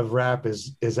era of rap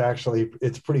is actually,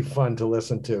 it's pretty fun to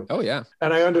listen to. Oh, yeah.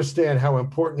 And I understand how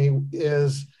important he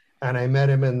is. And I met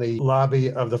him in the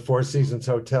lobby of the Four Seasons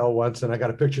Hotel once, and I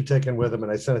got a picture taken with him,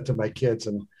 and I sent it to my kids,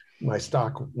 and my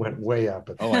stock went way up.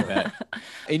 Oh, I bet.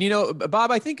 And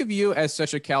Bob, I think of you as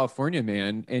such a California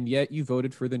man, and yet you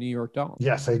voted for the New York Dolls.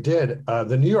 Yes, I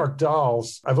the New York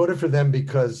Dolls, I voted for them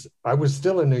because I was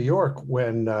still in New York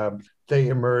when they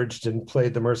emerged and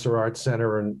played the Mercer Arts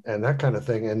Center and that kind of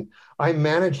thing. And I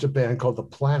managed a band called the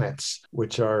Planets,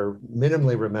 which are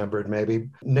minimally remembered, maybe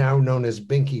now known as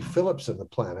Binky Phillips and the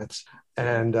Planets.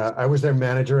 And I was their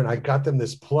manager, and I got them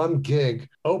this plum gig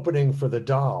opening for the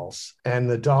Dolls. And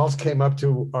the Dolls came up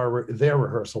to their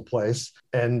rehearsal place,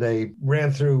 and they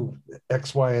ran through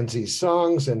X, Y, and Z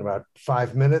songs in about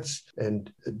 5 minutes.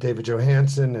 And David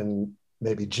Johansen and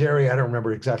maybe Jerry, I don't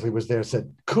remember exactly, was there,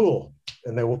 said, cool.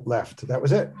 And they left. That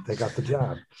was it. They got the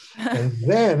job. And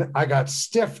then I got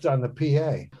stiffed on the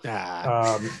PA.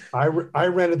 I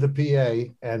rented the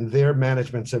PA, and their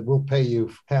management said, we'll pay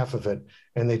you half of it.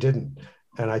 And they didn't.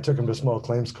 And I took them to small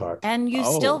claims court. And you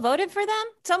still voted for them?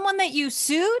 Someone that you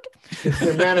sued? It's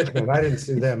their management. I didn't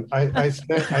sue them. I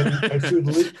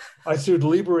sued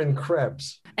Lieber and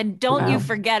Krebs. And don't you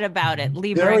forget about it,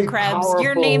 Lieber Very and Krebs.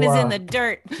 Your powerful, name is in the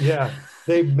dirt. Yeah.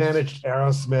 They managed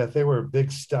Aerosmith. They were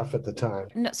big stuff at the time.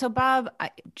 No, so Bob,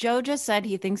 Joe just said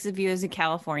he thinks of you as a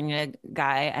California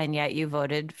guy, and yet you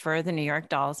voted for the New York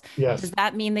Dolls. Yes. Does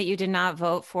that mean that you did not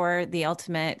vote for the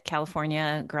ultimate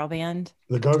California girl band?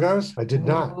 The Go-Go's? I did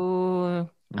not. Ooh,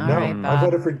 all No, right, Bob. I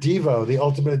voted for Devo, the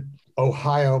ultimate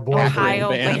Ohio boy Ohio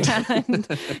band.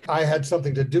 band. I had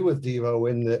something to do with Devo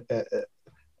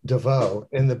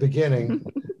in the beginning.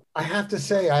 I have to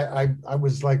say, I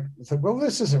was like, well,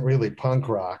 this isn't really punk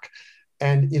rock.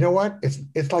 And you know what?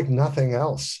 It's like nothing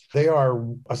else. They are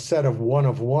a set of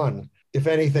one. If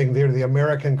anything, they're the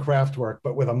American Kraftwerk,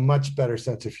 but with a much better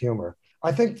sense of humor.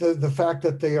 I think the fact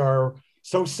that they are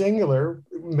so singular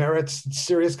merits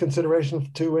serious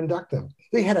consideration to induct them.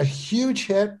 They had a huge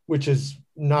hit, which is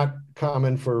not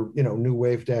common for, new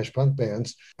wave punk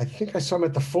bands. I think I saw them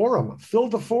at the Forum,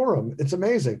 filled the Forum. It's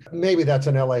amazing. Maybe that's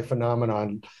an LA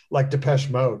phenomenon, like Depeche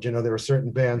Mode. There are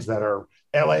certain bands that are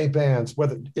LA bands,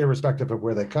 irrespective of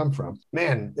where they come from.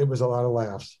 Man, it was a lot of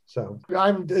laughs. So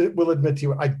I will admit to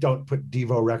you, I don't put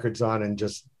Devo records on and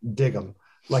just dig them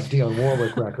like Dionne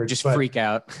Warwick records. Just freak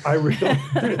out.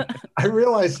 I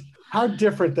realized how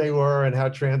different they were and how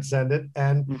transcendent.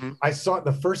 And I saw it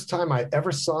the first time I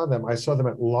ever saw them. I saw them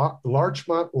at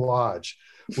Larchmont Lodge,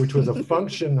 which was a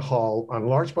function hall on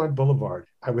Larchmont Boulevard.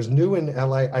 I was new in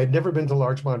LA. I had never been to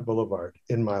Larchmont Boulevard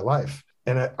in my life.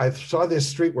 And I saw this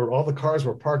street where all the cars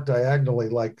were parked diagonally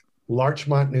like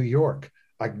Larchmont, New York.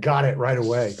 I got it right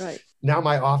away. Right. Now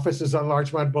my office is on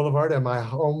Larchmont Boulevard and my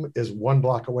home is 1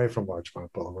 block away from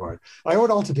Larchmont Boulevard. I owe it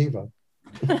all to Devo.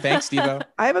 Thanks, Devo.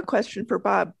 I have a question for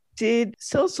Bob. Did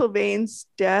Syl Sylvain's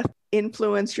death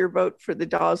influence your vote for the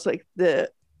Dolls, like the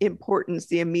importance,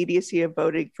 the immediacy of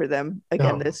voting for them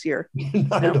again this year?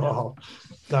 Not at all.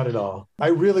 Not at all. I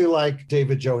really like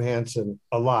David Johansen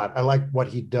a lot. I like what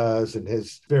he does and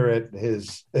his spirit,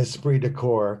 his esprit de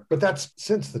corps. But that's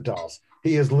since the Dolls.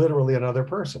 He is literally another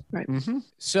person. Right. Mm-hmm.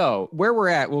 So where we're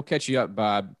at, we'll catch you up,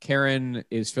 Bob. Karen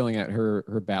is filling out her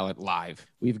ballot live.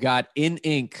 We've got in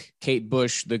ink, Kate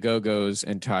Bush, the Go-Go's,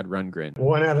 and Todd Rundgren.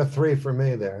 1 out of 3 for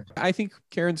me there. I think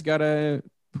Karen's got to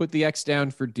put the X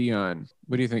down for Dion.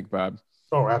 What do you think, Bob?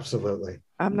 Oh, absolutely.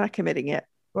 I'm not committing yet.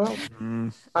 Well,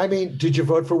 I mean, did you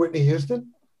vote for Whitney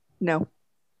Houston? No.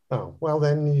 Oh, well,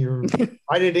 then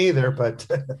I didn't either, but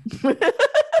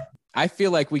I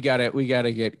feel like we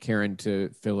gotta get Karen to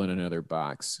fill in another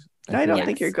box. I don't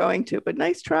think you're going to, but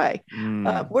nice try.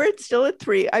 We're still at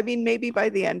 3. I mean, maybe by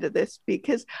the end of this,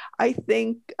 because I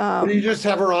think you just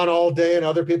have her on all day and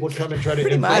other people come and try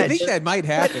to much. I think that might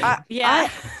happen.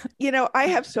 I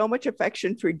have so much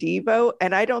affection for Devo,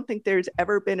 and I don't think there's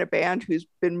ever been a band who's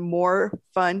been more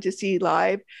fun to see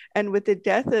live. And with the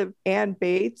death of Ann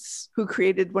Bates, who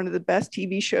created one of the best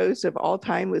TV shows of all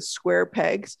time with Square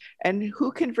Pegs, and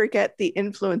who can forget the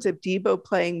influence of Devo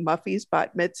playing Muffy's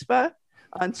Bat Mitzvah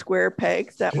on Square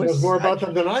Pegs? That was knows more about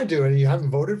them than I do, and you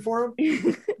haven't voted for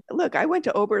him? Look, I went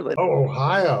to Oberlin. Oh,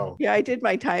 Ohio. Yeah, I did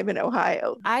my time in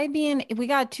Ohio. I mean, we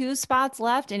got 2 spots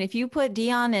left, and if you put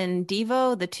Dion and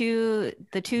Devo, the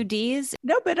two Ds.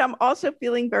 No, but I'm also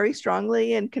feeling very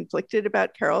strongly and conflicted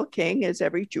about Carole King, as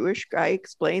every Jewish guy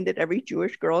explained that every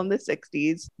Jewish girl in the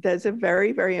 60s does a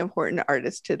very, very important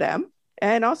artist to them.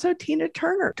 And also Tina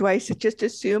Turner. Do I just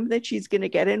assume that she's going to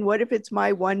get in? What if it's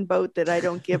my one vote that I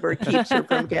don't give her keeps her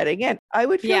from getting in? I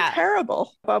would feel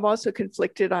terrible. I'm also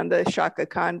conflicted on the Shaka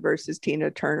Khan versus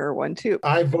Tina Turner one too.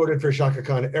 I voted for Shaka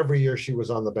Khan every year she was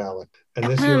on the ballot. And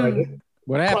this year I did.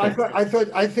 What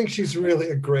happened? I think she's really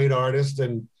a great artist.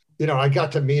 And, I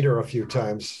got to meet her a few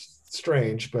times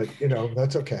strange, but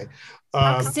that's okay.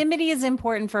 Proximity is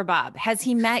important for Bob. Has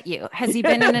he met you? Has he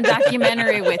been in a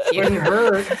documentary with you?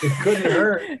 It couldn't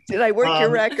hurt. Did I work your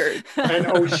record?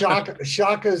 And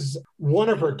Shaka's one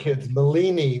of her kids,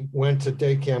 Melini, went to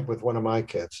day camp with one of my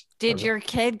kids. Did your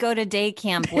kid go to day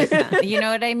camp with them? You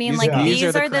know what I mean? These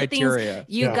These are are the criteria. things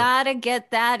you gotta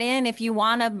get that in if you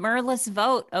want a Merlis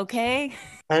vote, okay?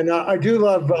 And I do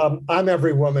love I'm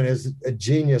Every Woman is a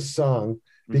genius song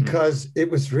because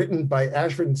it was written by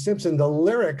Ashford and Simpson, the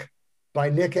lyric by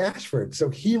Nick Ashford. So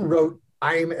he wrote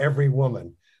I'm Every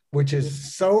Woman, which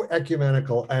is so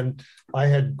ecumenical. And I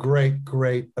had great,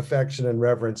 great affection and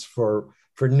reverence for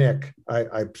Nick.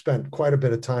 I spent quite a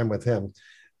bit of time with him.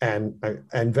 And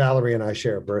Valerie and I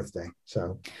share a birthday.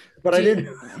 So, but I didn't.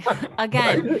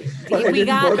 Again, we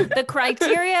got the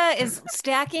criteria is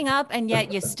stacking up, and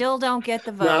yet you still don't get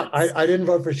the votes. No, I didn't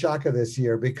vote for Shaka this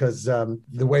year because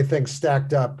the way things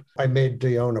stacked up, I made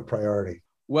Dion a priority.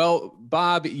 Well,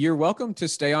 Bob, you're welcome to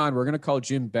stay on. We're going to call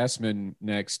Jim Bestman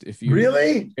next. If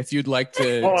you'd like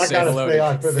to say hello. Stay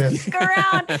on for this. Stick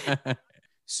around.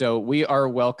 So we are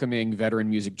welcoming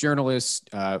veteran music journalist,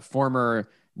 former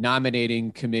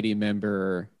nominating committee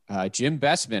member, Jim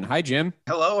Bestman. Hi, Jim.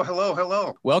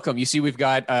 Hello. Welcome. You see, we've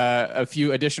got a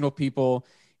few additional people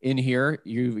in here.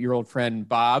 Your old friend,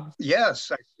 Bob.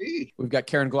 Yes, I see. We've got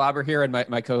Karen Glauber here and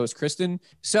my co-host, Kristen.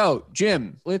 So,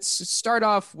 Jim, let's start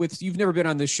off with, you've never been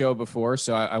on this show before,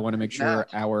 so I want to make sure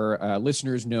our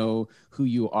listeners know who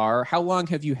you are. How long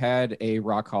have you had a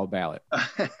Rock Hall ballot?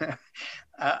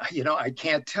 I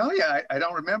can't tell you. I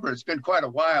don't remember. It's been quite a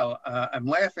while. I'm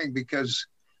laughing because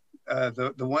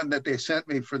the one that they sent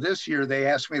me for this year, they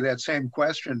asked me that same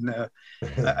question.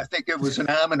 I think it was an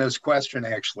ominous question,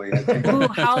 actually. I think. Ooh,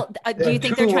 do you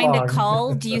think they're trying to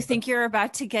cull? Do you think you're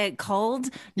about to get culled?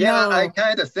 Yeah, No. I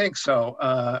kind of think so.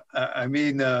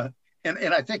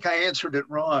 And I think I answered it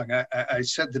wrong. I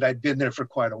said that I'd been there for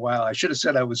quite a while. I should have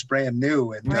said I was brand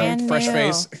new. And fresh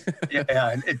face. Yeah,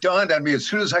 and it dawned on me as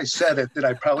soon as I said it that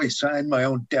I probably signed my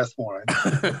own death warrant.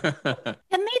 Can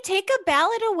they take a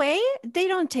ballot away? They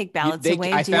don't take ballots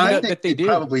away. I found out that they do.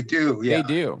 Probably do. Yeah, they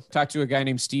do. Talked to a guy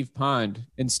named Steve Pond,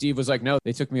 and Steve was like, "No,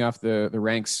 they took me off the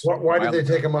ranks." Why did they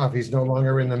take him off? He's no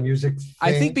longer in the music thing?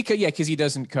 I think because he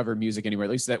doesn't cover music anymore.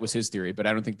 At least that was his theory, but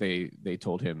I don't think they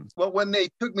told him. Well, when they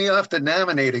took me off the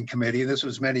nominating committee, this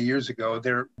was many years ago,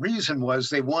 their reason was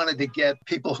they wanted to get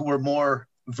people who were more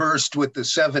versed with the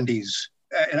 70s.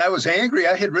 And I was angry.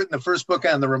 I had written the first book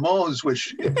on the Ramones,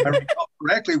 which if I recall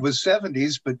correctly was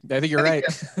 70s, but I think you're right.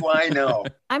 Well, I know.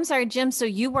 I'm sorry, Jim. So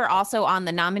you were also on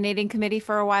the nominating committee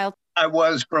for a while? I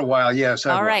was for a while, yes.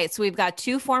 All right. So we've got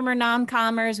two former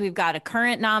nom-commers. We've got a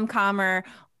current nom-commer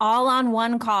all on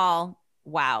one call.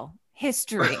 Wow.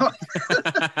 History. Wow.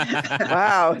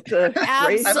 It's a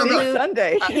great Absolute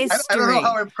Sunday. history. I don't know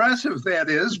how impressive that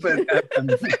is, but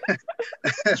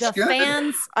the good.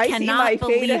 fans I see cannot my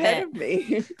believe fate ahead it. of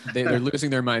me. They're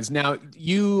losing their minds. Now,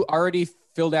 you already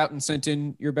filled out and sent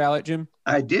in your ballot, Jim?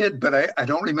 I did, but I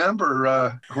don't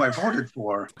remember who I voted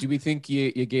for. Do we think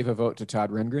you gave a vote to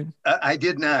Todd Rundgren? I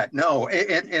did not. No,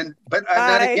 but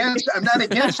I'm not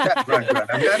against Todd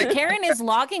Rundgren. Karen is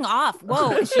logging off.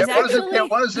 Whoa, she's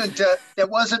That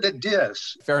wasn't a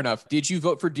diss. Fair enough. Did you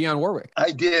vote for Dionne Warwick?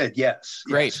 I did. Yes.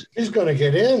 Great. Yes. He's going to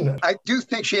get in. I do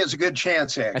think she has a good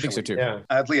chance. Actually, I think so too. Yeah.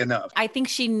 Oddly enough. I think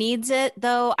she needs it,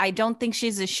 though. I don't think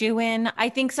she's a shoo-in. I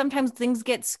think sometimes things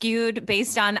get skewed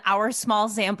based on our small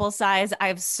sample size.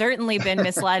 I've certainly been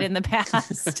misled in the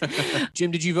past.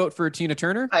 Jim, did you vote for Tina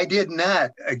Turner? I did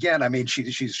not. Again, I mean,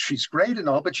 she's great and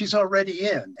all, but she's already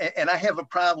in. And I have a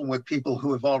problem with people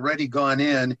who have already going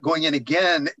in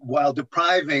again while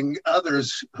depriving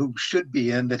others who should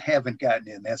be in that haven't gotten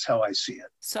in. That's how I see it.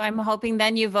 So I'm hoping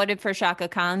then you voted for Shaka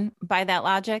Khan by that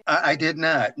logic? I did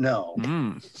not, no.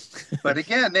 But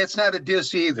again, that's not a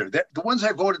diss either. The ones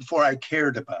I voted for, I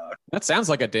cared about. That sounds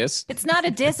like a diss. It's not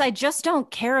a diss. I just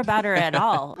don't care about her at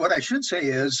all. What I should say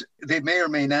is they may or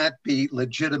may not be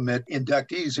legitimate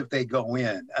inductees if they go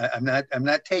in. I'm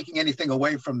not taking anything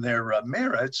away from their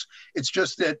merits. It's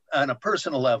just that on a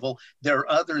personal level, there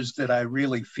are others that I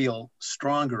really feel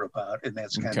stronger about, and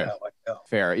that's kind of how I go.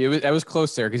 Fair. I was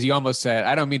close there because you almost said,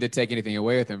 I don't mean to take anything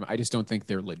away with them. I just don't think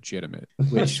they're legitimate,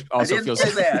 which also I didn't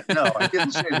say that. No, I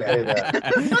didn't say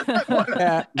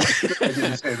that. I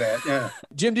didn't say that. Yeah.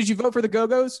 Jim, did you vote for the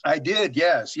Go-Go's? I did.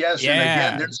 Yes. Yeah. And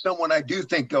again, there's someone I do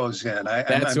think goes in.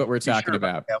 That's what we're talking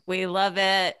about. We love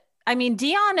it. I mean,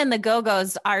 Dionne and the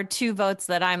Go-Go's are two votes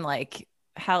that I'm like,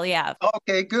 hell yeah.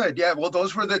 Okay, good. Yeah. Well,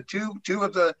 those were the two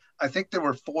of the, I think there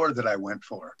were 4 that I went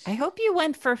for. I hope you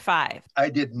went for 5. I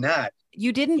did not.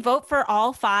 You didn't vote for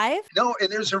all 5? No, and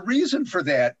there's a reason for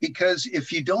that, because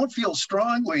if you don't feel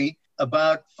strongly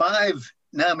about 5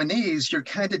 nominees, you're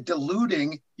kind of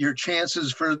diluting your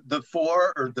chances for the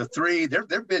 4 or the 3.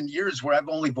 There've been years where I've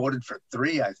only voted for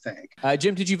 3, I think.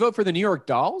 Jim, did you vote for the New York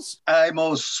Dolls? I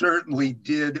most certainly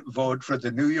did vote for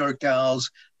the New York Dolls.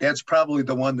 That's probably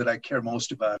the one that I care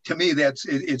most about. To me,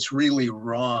 it's really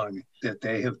wrong that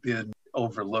they have been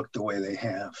overlooked the way they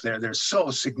have. They're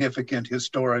so significant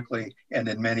historically and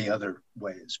in many other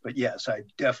ways. But yes, I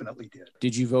definitely did.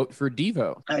 Did you vote for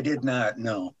Devo? I did not,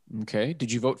 no. Okay.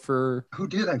 Did you vote for... Who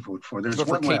did I vote for? There's Vote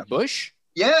for one Kate left. Bush?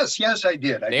 Yes, I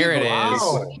did. There it is.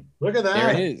 Wow. Look at that.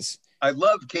 There it is. I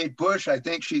love Kate Bush. I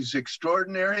think she's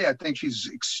extraordinary. I think she's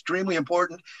extremely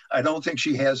important. I don't think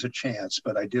she has a chance,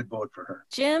 but I did vote for her.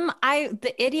 Jim,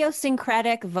 the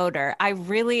idiosyncratic voter. I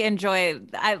really enjoy.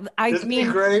 Isn't he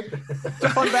great? It's a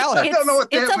fun ballot. I don't know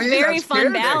what that It's a means. very I'm fun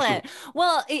scared, ballot. actually.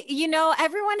 Well,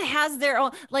 everyone has their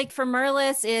own. Like for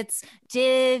Merlis, it's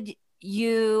did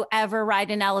you ever ride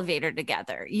an elevator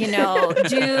together? Do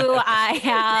I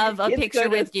have a Kids picture go to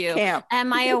with you? camp.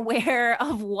 Am I aware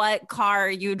of what car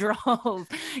you drove?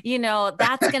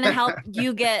 That's going to help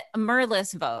you get a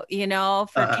Merlis vote.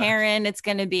 For Karen, it's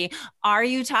going to be, are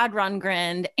you Todd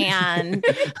Rundgren? And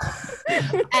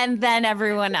and then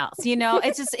everyone else.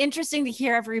 It's just interesting to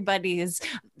hear everybody's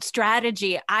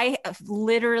strategy. I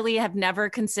literally have never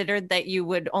considered that you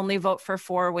would only vote for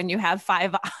 4 when you have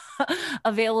 5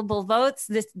 available votes.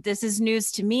 This is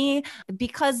news to me,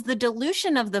 because the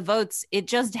dilution of the votes, it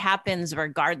just happens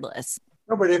regardless.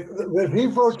 No, but if he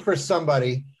votes for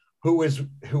somebody who is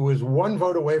 1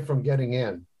 vote away from getting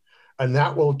in, and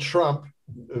that will trump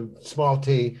small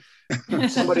t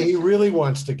somebody he really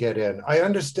wants to get in. I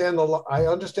understand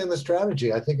the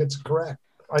strategy. I think it's correct.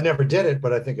 I never did it,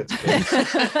 but I think it's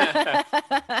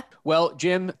good. Well,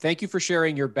 Jim, thank you for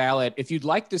sharing your ballot. If you'd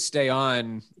like to stay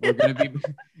on, we're going to be.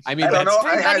 I mean, I don't know.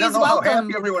 I Everybody's don't know how welcome,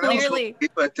 happy everyone clearly. else will be,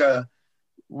 but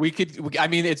we could. I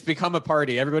mean, it's become a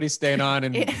party. Everybody's staying on,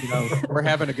 and we're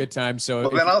having a good time. So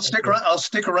then I'll stick around. I'll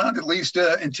stick around at least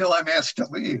until I'm asked to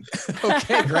leave.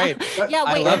 Okay, great. Yeah,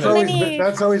 I wait, love how it. many?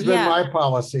 That's always been Yeah. my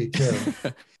policy too.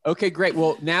 Okay, great.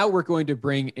 Well, now we're going to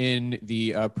bring in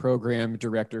the program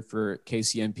director for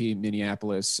KCMP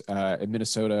Minneapolis,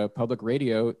 Minnesota Public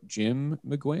Radio, Jim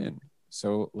McGuinn.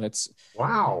 So let's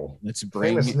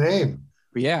bring. Famous name.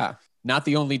 Yeah, not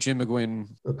the only Jim McGuinn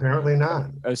Apparently not.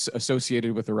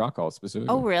 associated with the Rock Hall specifically.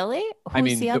 Oh, really?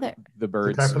 Who's the other? the The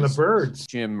Birds. guy from the Birds.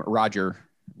 Jim Roger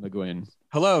McGuinn.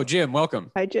 Hello, Jim.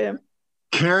 Welcome. Hi, Jim.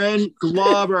 Karen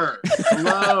Glauber.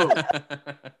 Hello.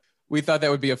 We thought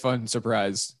that would be a fun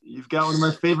surprise. You've got one of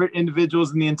my favorite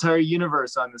individuals in the entire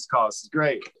universe on this call. This is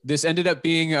great. This ended up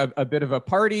being a bit of a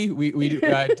party. We didn't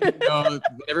know that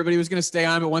everybody was going to stay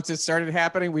on, but once it started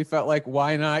happening, we felt like,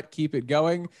 why not keep it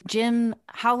going? Jim,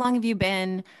 how long have you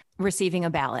been receiving a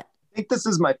ballot? I think this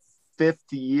is my 5th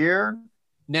year.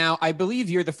 Now, I believe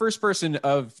you're the first person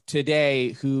of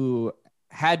today who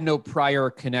had no prior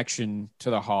connection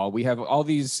to the hall. We have all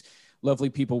these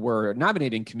lovely people were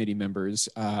nominating committee members.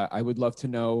 I would love to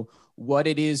know what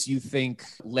it is you think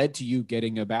led to you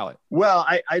getting a ballot. Well,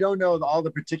 I don't know all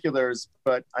the particulars,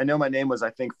 but I know my name was,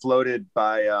 I think, floated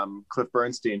by Cliff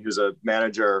Bernstein, who's a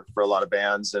manager for a lot of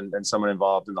bands and someone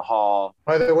involved in the hall.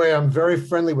 By the way, I'm very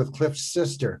friendly with Cliff's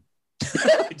sister.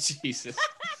 Jesus.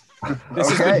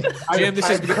 Okay. Jim, this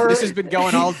has been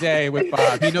going all day with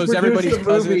Bob. He knows Produced everybody's a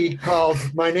cousin. movie called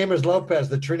My Name is Lopez,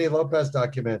 the Trini Lopez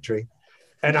documentary.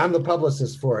 And I'm the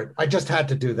publicist for it. I just had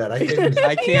to do that. I The can't.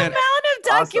 amount of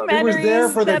Awesome. It was there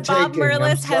documentaries for the that Bob taking. I'm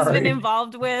Merlis has been sorry.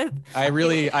 involved with.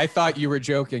 I thought you were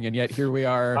joking, and yet here we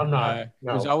are. I'm not.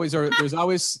 No. There's always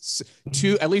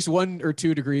at least 1 or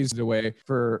 2 degrees away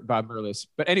for Bob Merlis.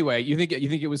 But anyway, you think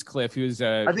it was Cliff who was?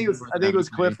 I think it was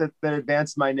Cliff that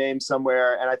advanced my name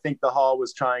somewhere, and I think the hall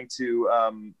was trying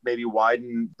to maybe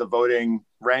widen the voting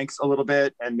ranks a little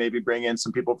bit and maybe bring in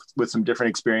some people with some different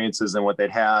experiences than what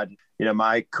they'd had.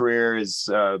 My career is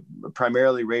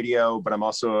primarily radio, but I'm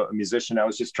also a musician. I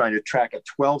was just trying to track a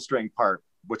 12-string part,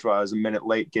 which I was a minute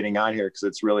late getting on here because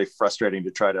it's really frustrating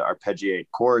to try to arpeggiate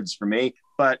chords for me.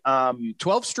 But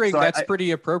 12 string, so that's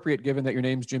pretty appropriate given that your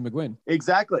name's Jim McGuinn.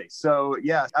 Exactly. So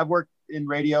yeah, I've worked in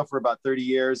radio for about 30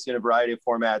 years in a variety of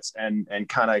formats and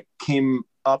kind of came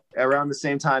up around the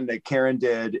same time that Karen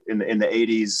did in the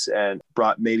 80s and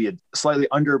brought maybe a slightly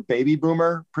under baby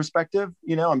boomer perspective.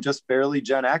 I'm just barely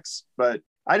Gen X, but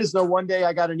I just know one day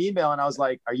I got an email and I was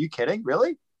like, are you kidding?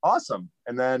 Really? Awesome.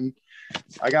 And then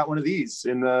I got one of these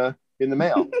in the in the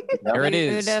mail. There it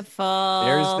is. Beautiful.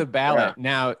 There's the ballot.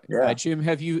 Now, Yeah. Jim,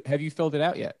 have you filled it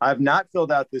out yet? I've not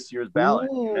filled out this year's ballot.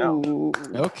 No. Ooh.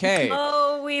 Okay.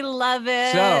 Oh, we love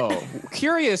it. So,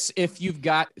 curious if you've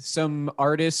got some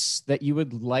artists that you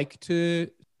would like to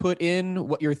put in,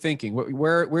 what you're thinking.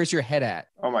 Where's your head at?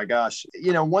 Oh my gosh.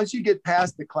 You know, once you get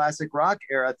past the classic rock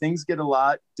era, things get a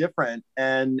lot different,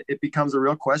 and it becomes a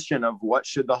real question of what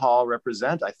should the hall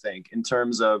represent, I think, in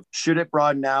terms of should it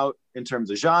broaden out in terms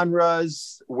of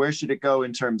genres? Where should it go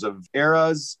in terms of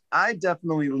eras? I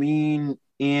definitely lean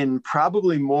in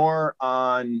probably more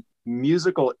on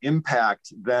musical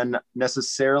impact than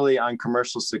necessarily on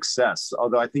commercial success,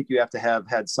 although I think you have to have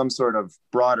had some sort of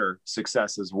broader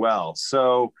success as well.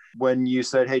 So when you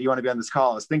said, hey, do you want to be on this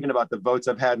call, I was thinking about the votes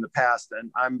I've had in the past, and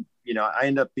I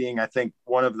end up being, I think,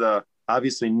 one of the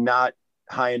obviously not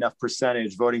high enough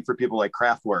percentage voting for people like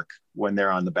Kraftwerk when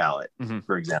they're on the ballot,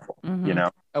 for example.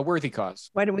 A worthy cause.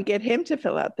 Why don't we get him to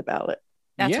fill out the ballot?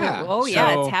 That's Yeah.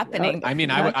 it's happening. I mean,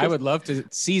 I would love to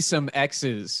see some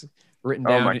X's written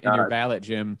down in your ballot,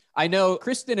 Jim. I know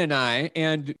Kristen and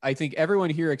I think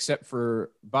everyone here except for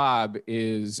Bob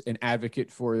is an advocate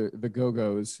for the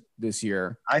Go-Go's this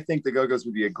year. I think the Go-Go's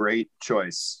would be a great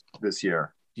choice this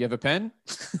year. Do you have a pen?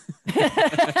 You're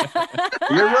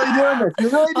really doing this.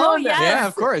 You're really doing this. Yeah,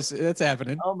 of course. That's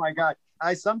happening. Oh my God.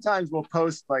 I sometimes will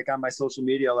post like on my social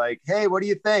media, like, hey, what do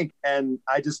you think? And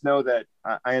I just know that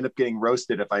I end up getting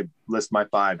roasted if I list my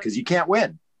 5 because you can't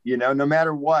win. No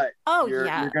matter what. You're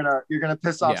gonna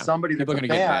piss off somebody that's gonna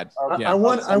get mad. I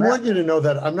want you to know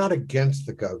that I'm not against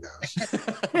the Go-Go's.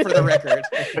 For the record.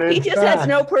 He just has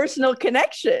no personal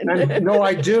connection. No,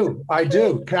 I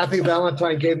do. Kathy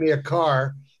Valentine gave me a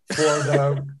car for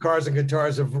the Cars and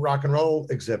Guitars of Rock and Roll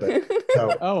exhibit.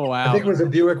 So oh wow! I think it was a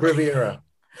Buick Riviera.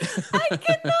 I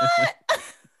cannot.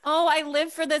 Oh, I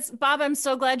live for this. Bob, I'm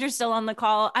so glad you're still on the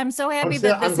call. I'm so happy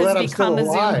that this has become a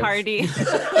Zoom party.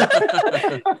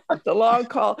 It's a long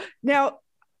call. Now,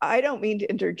 I don't mean to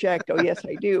interject. Oh, yes,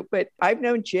 I do. But I've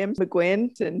known Jim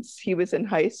McGuinn since he was in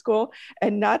high school.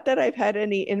 And not that I've had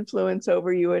any influence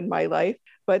over you in my life,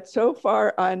 but so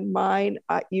far on mine,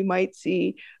 you might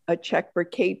see a check for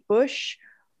Kate Bush,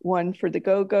 one for the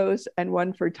Go-Go's, and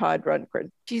one for Todd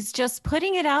Rundgren. She's just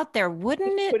putting it out there,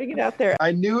 wouldn't it? Putting it out there.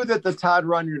 I knew that the Todd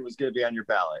Rundgren was going to be on your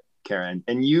ballot, Karen.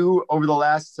 And you, over the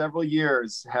last several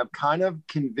years, have kind of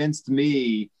convinced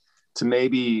me to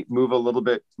maybe move a little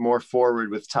bit more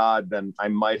forward with Todd than I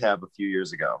might have a few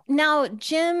years ago. Now,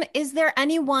 Jim, is there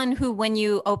anyone who, when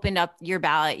you opened up your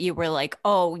ballot, you were like,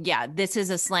 oh yeah, this is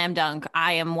a slam dunk.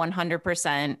 I am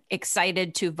 100%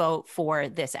 excited to vote for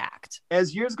this act?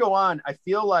 As years go on, I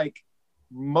feel like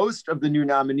most of the new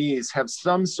nominees have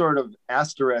some sort of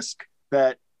asterisk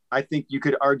that I think you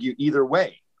could argue either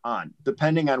way on,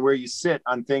 depending on where you sit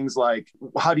on things like,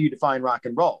 how do you define rock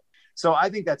and roll? So I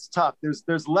think that's tough.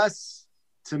 There's less,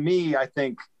 to me, I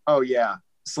think, oh yeah,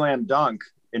 slam dunk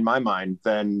in my mind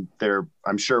than there,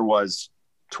 I'm sure, was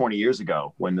 20 years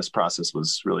ago when this process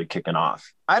was really kicking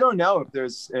off. I don't know if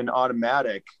there's an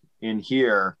automatic in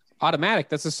here. Automatic,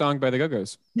 that's a song by the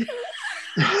Go-Go's.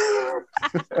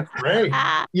 Great.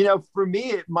 For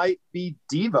me, it might be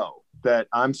Devo that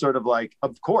I'm sort of like,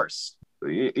 of course.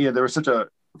 There was such a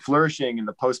flourishing in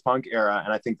the post-punk era,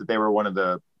 and I think that they were one of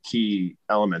the key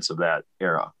elements of that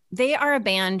era. They are a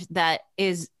band that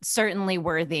is certainly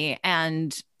worthy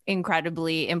and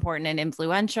incredibly important and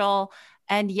influential.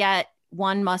 And yet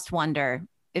one must wonder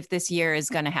if this year is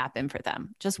going to happen for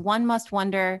them. Just one must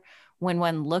wonder when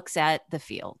one looks at the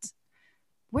field.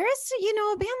 Whereas,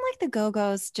 a band like the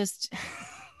Go-Go's just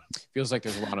feels like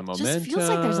there's a lot of momentum. Just feels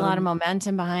like there's a lot of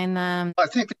momentum behind them. I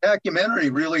think the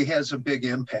documentary really has a big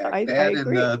impact. I And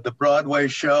agree. the Broadway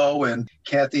show and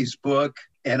Kathy's book.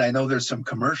 And I know there's some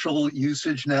commercial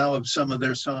usage now of some of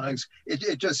their songs.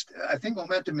 I think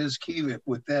momentum is key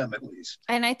with them, at least.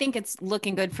 And I think it's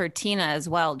looking good for Tina as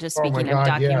well, just Oh my speaking God, of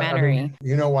documentary. Yeah.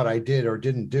 You know what I did or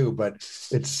didn't do, but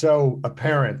it's so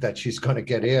apparent that she's going to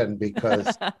get in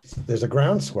because there's a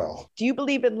groundswell. Do you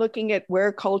believe in looking at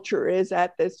where culture is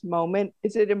at this moment?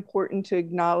 Is it important to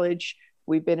acknowledge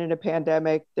we've been in a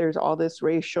pandemic, there's all this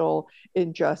racial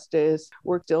injustice,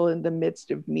 we're still in the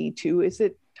midst of Me Too? Is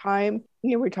it time,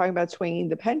 we're talking about swinging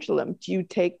the pendulum. Do you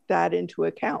take that into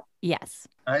account? Yes.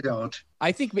 I don't.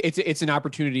 I think it's an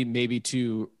opportunity maybe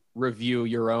to review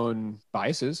your own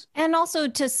biases. And also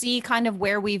to see kind of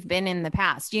where we've been in the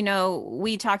past.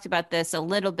 We talked about this a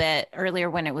little bit earlier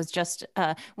when it was just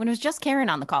Karen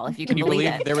on the call, if you can believe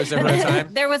it. There was ever a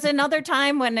time? There was another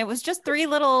time when it was just 3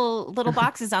 little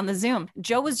boxes on the Zoom.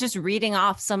 Joe was just reading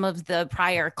off some of the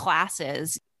prior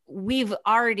classes. we've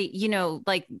already,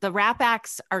 like the rap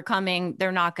acts are coming.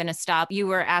 They're not going to stop. You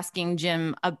were asking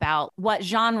Jim about what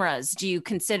genres do you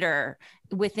consider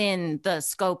within the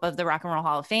scope of the Rock and Roll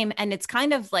Hall of Fame. And it's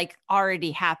kind of like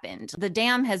already happened. The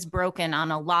dam has broken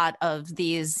on a lot of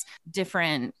these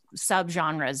different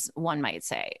subgenres, one might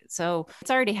say. So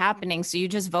it's already happening. So you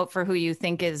just vote for who you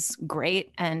think is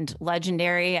great and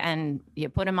legendary and you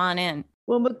put them on in.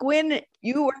 Well, McGuinn,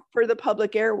 you work for the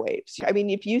public airwaves. I mean,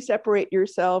 if you separate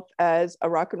yourself as a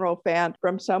rock and roll fan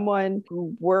from someone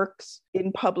who works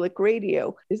in public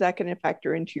radio, is that going to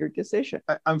factor into your decision?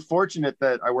 I'm fortunate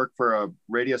that I work for a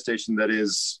radio station that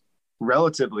is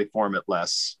relatively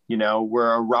formatless.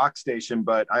 We're a rock station,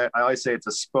 but I always say it's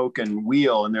a spoken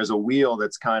wheel, and there's a wheel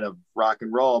that's kind of rock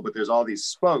and roll, but there's all these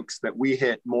spokes that we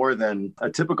hit more than a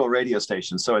typical radio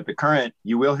station. So at the Current,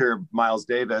 you will hear Miles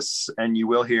Davis and you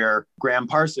will hear Graham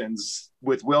Parsons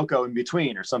with Wilco in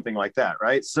between or something like that,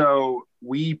 right? So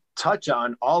we touch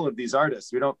on all of these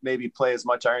artists. We don't maybe play as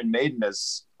much Iron Maiden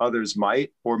as others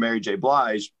might, or Mary J.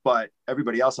 Blige, but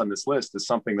everybody else on this list is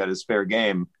something that is fair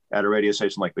game at a radio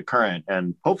station like the Current.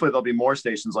 And hopefully there'll be more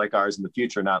stations like ours in the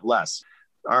future, not less.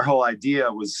 Our whole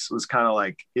idea was kind of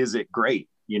like, is it great?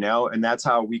 And that's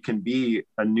how we can be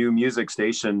a new music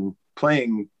station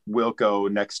playing Wilco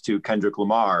next to Kendrick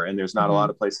Lamar. And there's not a lot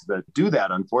of places that do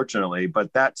that, unfortunately.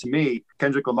 But that, to me,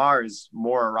 Kendrick Lamar is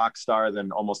more a rock star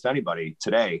than almost anybody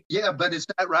today. Yeah, but it's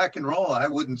not rock and roll, I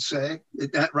wouldn't say.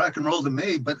 It's not rock and roll to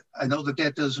me, but I know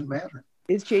that doesn't matter.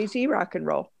 Is Jay-Z rock and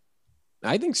roll?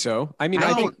 I think so. I mean,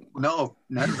 no,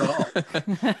 not at all.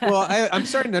 Well, I'm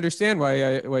starting to understand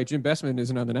why Jim Bestman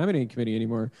isn't on the nominating committee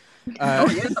anymore. Well,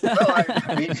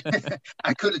 I mean,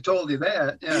 I could have told you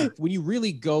that. Yeah. When you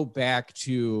really go back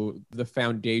to the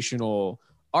foundational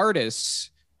artists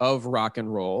of rock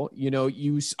and roll,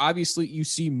 you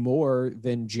see more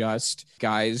than just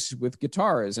guys with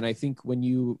guitars. And I think when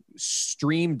you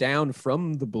stream down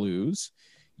from the blues,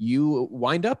 you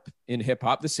wind up in hip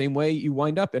hop the same way you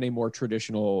wind up in a more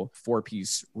traditional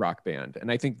 4-piece rock band.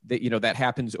 And I think that, that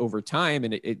happens over time,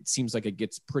 and it seems like it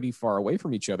gets pretty far away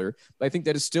from each other. But I think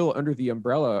that is still under the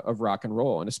umbrella of rock and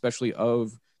roll, and especially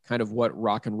of kind of what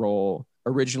rock and roll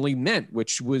originally meant,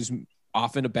 which was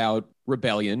often about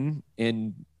rebellion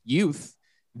and youth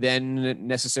than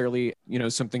necessarily,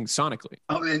 something sonically.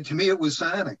 Oh, and to me, it was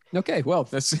sonic. Okay, well,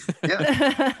 that's...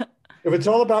 Yeah. If it's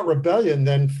all about rebellion,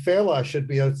 then Fela should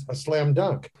be a slam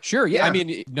dunk. Sure. Yeah. I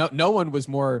mean, no one was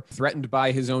more threatened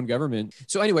by his own government.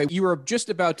 So anyway, you were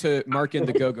just about to mark in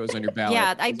the Go-Go's on your ballot.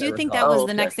 Yeah, I do think that was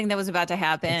the next thing that was about to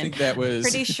happen. I think that was...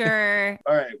 Pretty sure.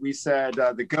 All right. We said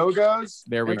the Go-Go's.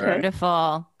 There we go.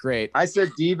 Beautiful. Great. I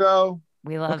said Devo.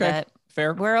 We love it.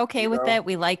 Fair. We're okay with it.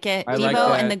 We like it. I Devo like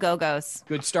that. and the Go-Go's.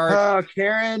 Good start.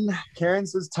 Karen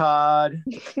says Todd.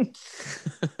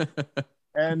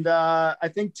 And I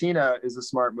think Tina is a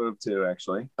smart move too,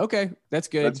 actually. Okay, that's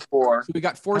good. That's 4. So we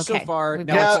got 4 so far. We've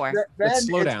Now got let's, 4. let's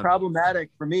slow it's down. Problematic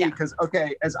for me because,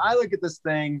 as I look at this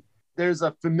thing, there's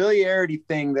a familiarity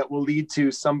thing that will lead to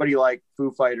somebody like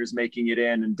Foo Fighters making it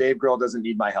in, and Dave Grohl doesn't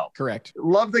need my help. Correct.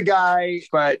 Love the guy,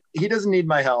 but he doesn't need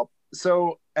my help.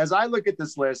 So as I look at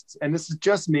this list, and this is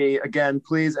just me, again,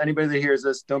 please, anybody that hears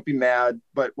this, don't be mad.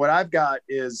 But what I've got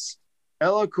is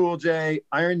LL Cool J,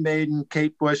 Iron Maiden,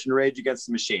 Kate Bush, and Rage Against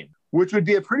the Machine, which would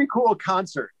be a pretty cool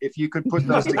concert if you could put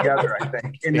those together, I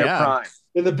think, in their prime.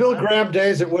 In the Bill Graham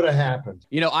days, it would have happened.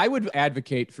 I would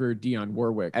advocate for Dionne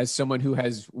Warwick as someone who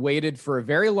has waited for a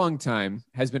very long time,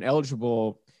 has been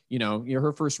eligible.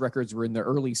 Her first records were in the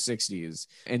early 60s.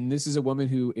 And this is a woman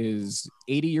who is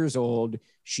 80 years old.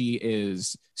 She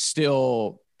is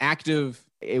still active.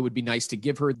 It would be nice to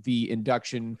give her the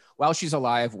induction while she's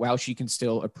alive, while she can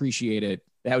still appreciate it.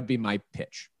 That would be my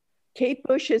pitch. Kate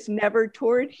Bush has never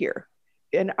toured here.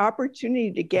 An opportunity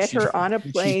to get her on a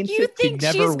plane. Do you think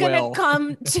she's going to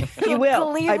come to She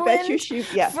will. Cleveland? I bet you she,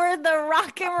 yes. For the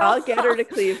Rock and Roll. I'll get her to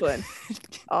Cleveland.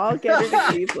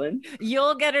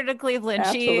 You'll get her to Cleveland.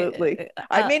 Absolutely.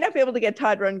 I may not be able to get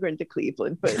Todd Rundgren to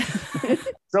Cleveland, but.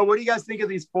 So what do you guys think of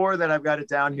these 4 that I've got it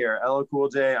down here? LL Cool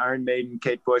J, Iron Maiden,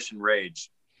 Kate Bush, and Rage.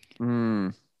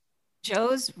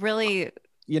 Joe's really...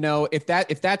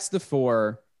 if that's the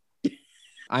 4...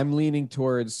 I'm leaning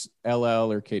towards LL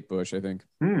or Kate Bush, I think.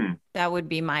 That would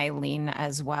be my lean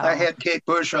as well. I had Kate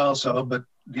Bush also, but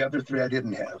the other 3 I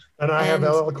didn't have. And I have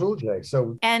LL Cool J.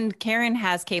 And Karen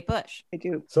has Kate Bush. I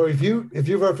do. So if you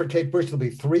vote for Kate Bush, there'll be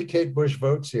 3 Kate Bush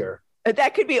votes here.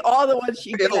 That could be all the ones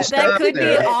she gets. That could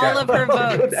be all of her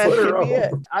votes. That could be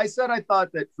it. I said I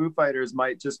thought that Foo Fighters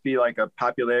might just be like a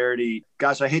popularity.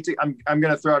 Gosh, I hate to. I'm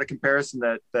going to throw out a comparison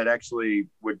that actually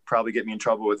would probably get me in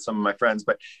trouble with some of my friends,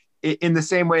 but in the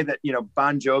same way that,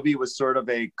 Bon Jovi was sort of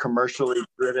a commercially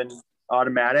driven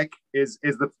automatic,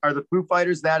 are the Foo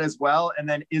Fighters that as well? And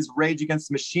then is Rage Against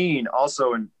the Machine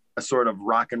also a sort of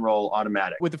rock and roll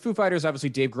automatic? With the Foo Fighters, obviously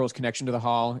Dave Grohl's connection to the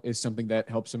Hall is something that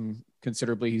helps him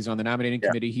considerably. He's on the nominating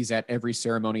committee. He's at every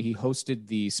ceremony. He hosted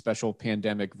the special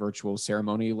pandemic virtual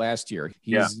ceremony last year.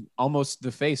 He's almost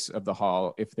the face of the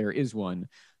Hall, if there is one.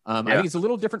 I think it's a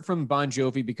little different from Bon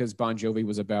Jovi because Bon Jovi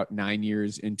was about 9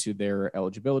 years into their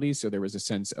eligibility. So there was a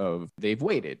sense of they've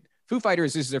waited. Foo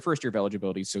Fighters, this is their first year of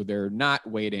eligibility, so they're not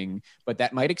waiting, but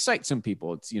that might excite some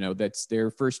people. It's, that's their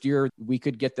first year. We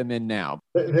could get them in now.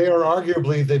 They are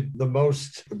arguably the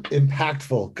most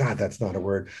impactful, God, that's not a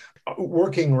word,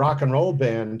 working rock and roll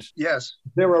band. Yes.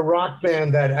 They're a rock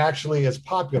band that actually is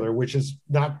popular, which is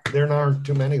not, there aren't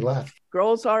too many left.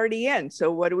 Grohl's already in,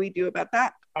 so what do we do about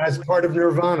that? As part of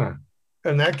Nirvana.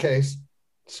 In that case,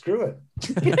 screw it.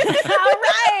 All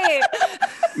right.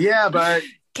 Yeah, but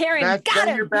Karen, got then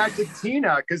it. you're back to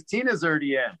Tina, because Tina's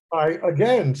already in.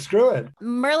 Again, screw it.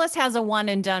 Merlis has a one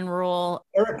and done rule.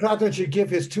 Eric Clapton should give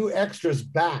his 2 extras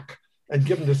back and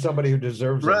give them to somebody who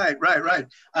deserves it. Right.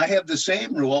 I have the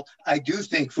same rule. I do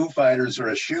think Foo Fighters are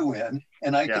a shoe-in,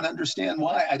 and I can understand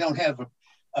why. I don't have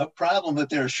a problem that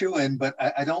they're a shoe-in, but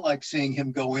I don't like seeing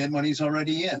him go in when he's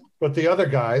already in. But the other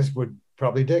guys would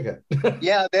probably dig it.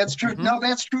 Yeah, that's true. No,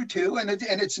 that's true too, and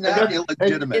it's not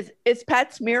illegitimate. Is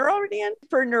Pat Smear already in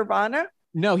for Nirvana?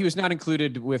 No, he was not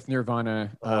included with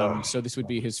Nirvana. So this would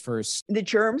be his first. The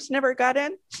Germs never got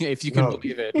in? If you can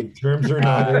believe it. The Germs are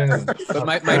not in. But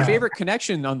my favorite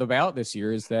connection on the ballot this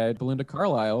year is that Belinda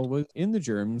Carlisle was in the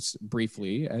Germs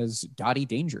briefly as Dottie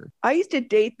Danger. I used to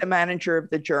date the manager of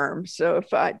the Germs. So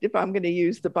if I'm going to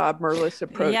use the Bob Merlis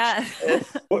approach,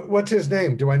 What's his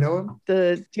name? Do I know him?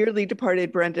 The dearly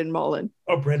departed Brendan Mullen.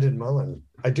 Oh, Brendan Mullen.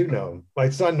 I do know him. My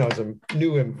son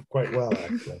knew him quite well,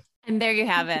 actually. And there you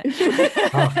have it. Isn't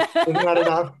that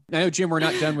enough? I know, Jim, we're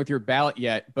not done with your ballot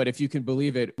yet, but if you can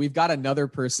believe it, we've got another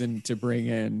person to bring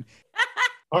in.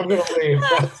 I'm going to leave.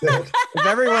 That's it. If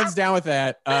everyone's down with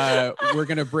that, we're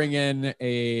going to bring in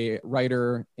a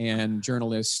writer and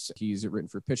journalist. He's written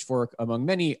for Pitchfork, among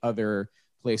many other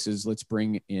places. Let's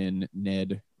bring in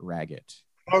Ned Raggett.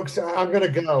 Folks, I'm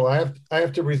going to go. I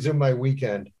have to resume my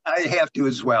weekend. I have to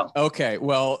as well. Okay,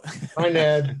 well. Hi,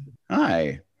 Ned.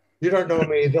 Hi. You don't know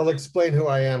me. They'll explain who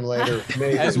I am later.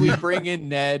 Maybe. As we bring in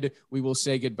Ned, we will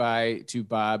say goodbye to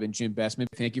Bob and Jim Bestman.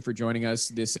 Thank you for joining us.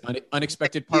 This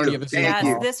unexpected party of a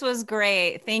Yes, this was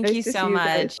great. Thank you so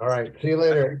much. All right. See you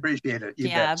later. I appreciate it. You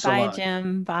Yeah. bet. So Bye, long.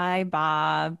 Jim. Bye,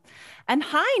 Bob. And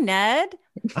hi, Ned.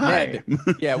 Hi. Ned,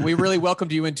 yeah, we really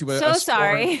welcomed you into So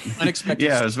sorry. Unexpected.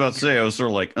 Yeah, I was about to say, I was sort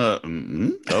of like,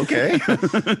 okay.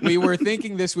 We were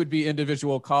thinking this would be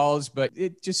individual calls, but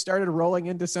it just started rolling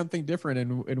into something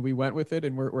different, and we went with it,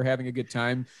 and we're having a good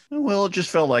time. Well, it just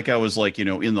felt like I was like,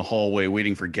 in the hallway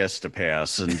waiting for guests to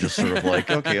pass, and just sort of like,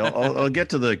 okay, I'll get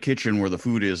to the kitchen where the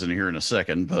food is in here in a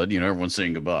second, but everyone's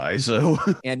saying goodbye. So,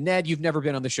 and Ned, you've never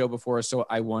been on the show before, so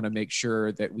I want to make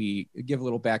sure that we give a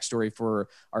little backstory for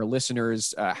our listeners.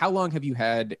 How long have you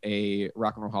had a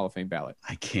Rock and Roll Hall of Fame ballot?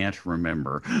 I can't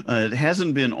remember. It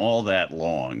hasn't been all that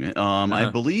long.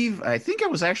 I think I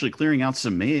was actually clearing out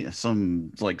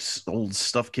some like old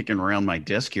stuff kicking around my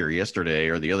desk here yesterday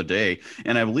or the other day,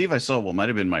 and I believe I saw what might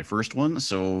have been my first one.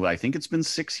 So I think it's been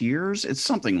 6 years. It's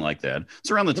something like that.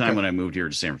 It's around the time when I moved here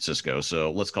to San Francisco.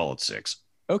 So let's call it 6.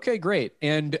 Okay, great.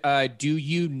 And do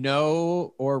you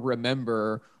know or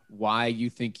remember why you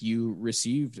think you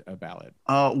received a ballot?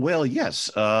 Well,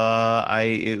 yes.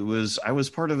 I was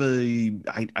part of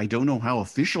I don't know how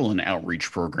official an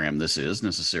outreach program this is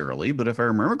necessarily, but if I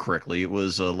remember correctly, it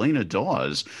was Lena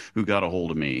Dawes who got a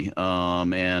hold of me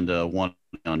and wanted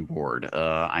on board.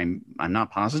 I'm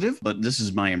not positive, but this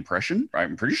is my impression.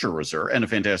 I'm pretty sure it was her, and a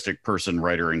fantastic person,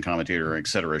 writer and commentator,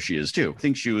 etc. She is too. I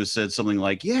think she said something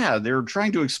like, yeah, they're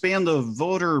trying to expand the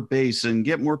voter base and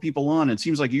get more people on. It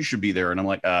seems like you should be there. And I'm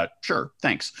like, sure,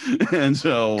 thanks. And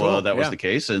so cool. That was the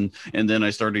case. And then I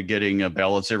started getting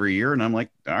ballots every year, and I'm like,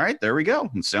 all right, there we go.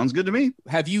 It sounds good to me.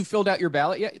 Have you filled out your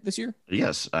ballot yet this year?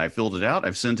 Yes, I filled it out.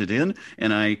 I've sent it in,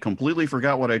 and I completely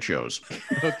forgot what I chose.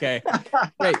 Okay.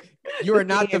 Great. You are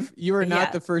not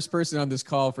the first person on this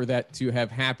call for that to have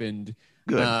happened.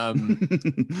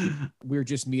 Good. We're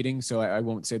just meeting, so I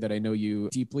won't say that I know you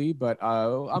deeply, but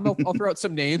I'll throw out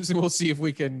some names and we'll see if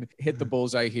we can hit the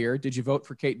bullseye here. Did you vote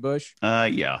for Kate Bush?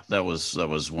 Yeah, that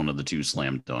was one of the two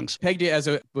slam dunks. Pegged you as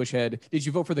a Bush head. Did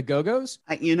you vote for the Go-Go's?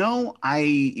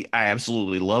 I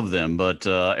absolutely love them, but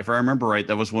if I remember right,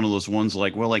 that was one of those ones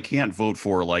like, well, I can't vote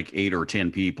for like 8 or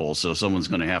 10 people, so someone's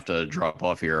going to have to drop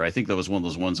off here. I think that was one of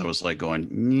those ones I was like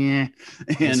going, yeah,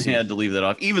 and had to leave that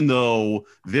off, even though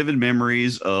vivid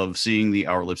memories of seeing the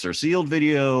Our Lips Are Sealed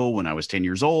video when I was 10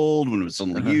 years old, when it was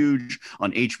suddenly huge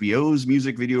on HBO's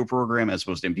music video program as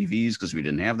opposed to MTV's because we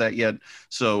didn't have that yet.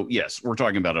 So yes, we're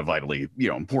talking about a vitally,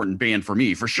 important band for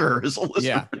me for sure as a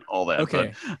listener and all that.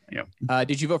 Okay. But,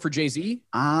 did you vote for Jay-Z?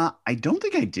 I don't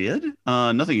think I did.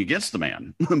 Nothing against the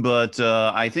man, but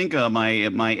I think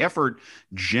my effort,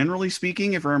 generally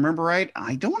speaking, if I remember right,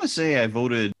 I don't want to say I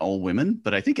voted all women,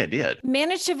 but I think I did.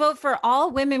 Managed to vote for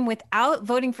all women without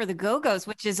voting for the Go-Go's,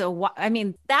 which is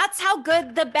that's how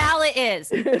good the ballot is.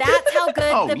 That's how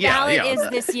good the ballot is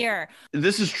this year.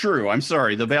 This is true. I'm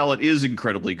sorry. The ballot is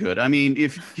incredibly good. I mean,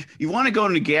 if you want to go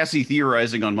into gassy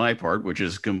theorizing on my part, which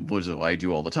is what I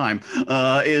do all the time,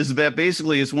 is that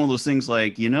basically it's one of those things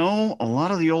like, a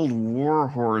lot of the old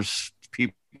warhorse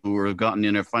people who have gotten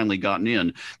in have finally gotten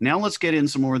in. Now let's get in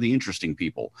some more of the interesting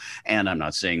people. And I'm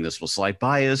not saying this was slight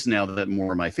bias now that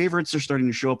more of my favorites are starting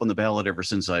to show up on the ballot ever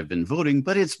since I've been voting,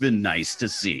 but it's been nice to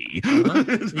see.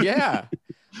 Yeah.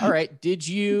 All right. Did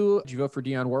you vote for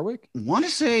Dionne Warwick? Want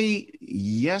to say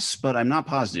yes, but I'm not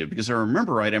positive because I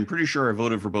remember right. I'm pretty sure I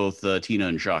voted for both Tina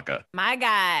and Shaka. My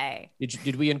guy.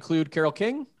 Did we include Carole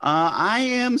King? I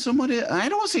am somewhat, I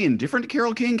don't want to say indifferent to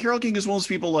Carole King. Carole King is one of those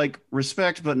people like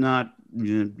respect, but not,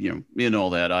 in all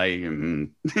that.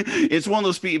 It's one of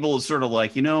those people. It's sort of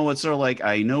like, it's sort of like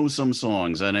I know some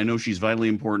songs and I know she's vitally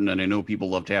important and I know people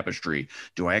love Tapestry.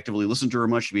 Do I actively listen to her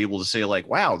much to be able to say like,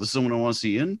 wow, this is someone I want to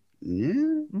see in?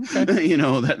 Yeah. Okay.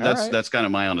 That's kind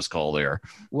of my honest call there.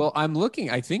 Well, I'm looking.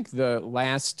 I think the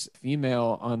last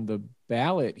female on the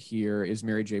ballot here is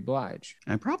Mary J. Blige.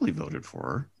 I probably voted for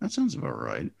her. That sounds about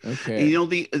right. Okay.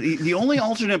 The only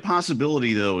alternate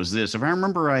possibility though is this. If I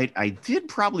remember right, I did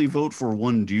probably vote for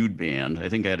one dude band. I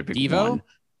think I had to pick Devo? One.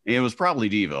 It was probably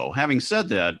Devo. Having said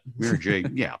that, Mary J.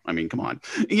 Yeah, I mean, come on.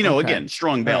 Again,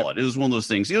 strong ballot. It was one of those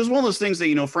things. It was one of those things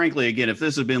that, frankly, again, if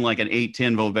this had been like an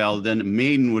 8-10 vote ballot, then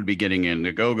Maiden would be getting in,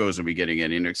 the Go-Go's would be getting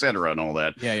in, and et cetera, and all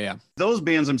that. Yeah. Those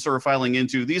bands I'm sort of filing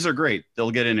into, these are great. They'll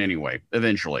get in anyway,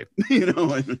 eventually.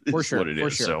 For sure. What it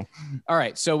is. Sure. So, all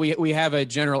right. So we have a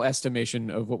general estimation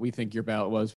of what we think your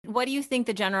ballot was. What do you think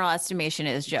the general estimation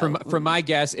is, Joe? From my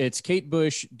guess, it's Kate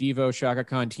Bush, Devo, Shaka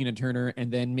Khan, Tina Turner,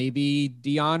 and then maybe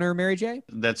Dionne or Mary J.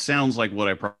 That sounds like what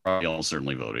I probably almost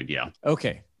certainly voted. Yeah.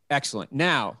 Okay. Excellent.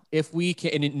 Now, if we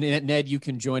can, and Ned, you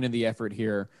can join in the effort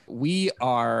here. We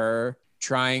are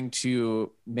trying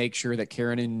to make sure that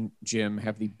Karen and Jim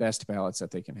have the best ballots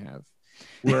that they can have.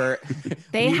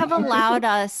 They have allowed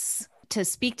us to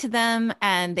speak to them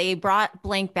and they brought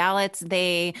blank ballots.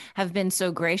 They have been so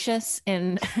gracious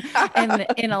in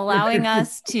allowing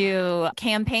us to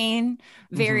campaign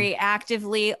very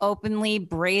actively, openly,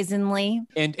 brazenly.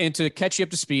 And to catch you up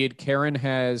to speed, Karen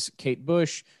has Kate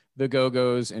Bush, the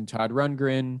Go-Go's, and Todd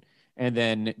Rundgren. And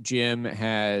then Jim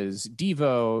has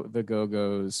Devo, the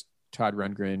Go-Go's, Todd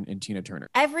Rundgren, and Tina Turner.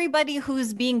 Everybody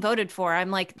who's being voted for, I'm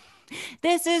like,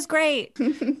 this is great.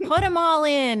 Put them all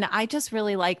in. I just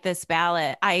really like this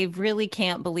ballot. I really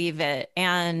can't believe it.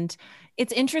 And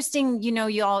it's interesting,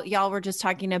 y'all were just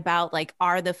talking about like,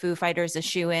 are the Foo Fighters a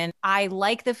shoo-in? I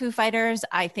like the Foo Fighters.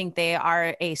 I think they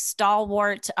are a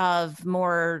stalwart of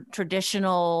more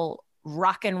traditional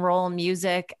rock and roll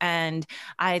music. And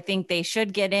I think they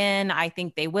should get in. I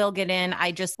think they will get in.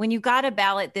 When you got a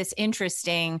ballot this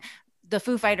interesting, the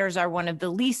Foo Fighters are one of the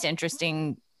least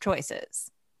interesting choices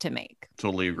to make.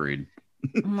 Totally agreed.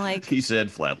 I'm like, he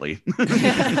said flatly.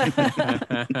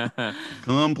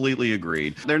 Completely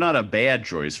agreed. They're not a bad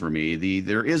choice for me.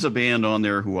 There is a band on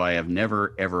there who I have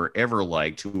never, ever, ever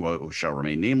liked, who shall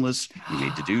remain nameless. You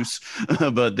may deduce,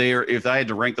 but if I had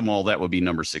to rank them all, that would be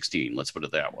number 16. Let's put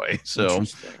it that way. So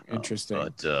interesting.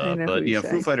 But yeah,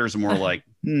 Foo Fighters are more like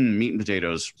meat and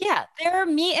potatoes. Yeah, they're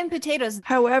meat and potatoes.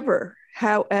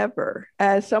 However,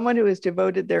 as someone who has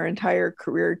devoted their entire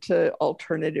career to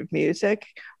alternative music,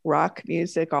 rock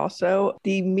music also,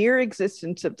 the mere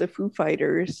existence of the Foo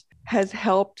Fighters has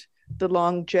helped the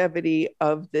longevity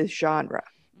of this genre.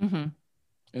 Mm-hmm.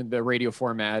 And the radio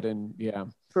format, and yeah.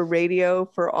 For radio,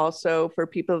 for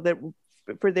people that,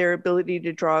 for their ability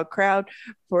to draw a crowd,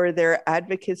 for their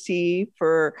advocacy,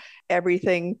 for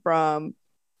everything from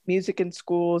music in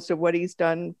schools, to what he's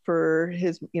done for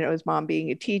his, his mom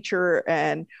being a teacher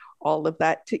and all of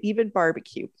that, to even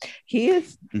barbecue.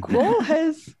 Grohl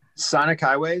has Sonic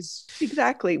Highways.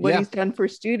 Exactly. What he's done for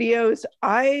studios.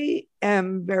 I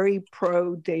am very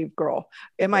pro Dave Grohl.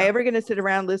 Am I ever going to sit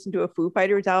around and listen to a Foo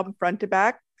Fighters album front to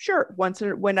back? Sure.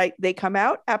 When they come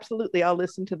out, absolutely, I'll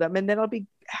listen to them. And then I'll be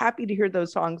happy to hear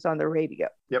those songs on the radio.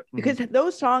 Yep. Because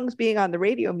those songs being on the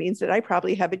radio means that I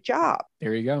probably have a job.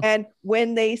 There you go. And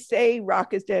when they say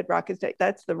rock is dead,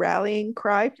 that's the rallying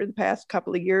cry for the past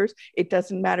couple of years. It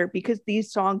doesn't matter, because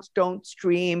these songs don't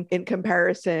stream in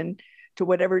comparison to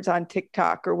whatever's on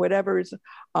TikTok or whatever's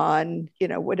on,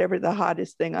 whatever the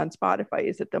hottest thing on Spotify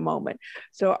is at the moment.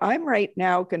 So I'm right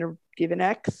now going to give an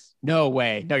X. No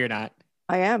way. No, you're not.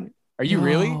 I am. Are you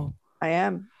really? I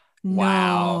am.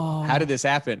 Wow. How did this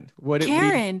happen?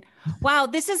 Karen. Wow.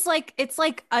 This is like, it's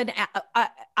like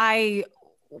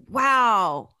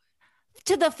wow.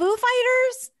 To the Foo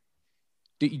Fighters?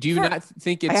 Do you not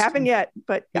think it's... I haven't yet,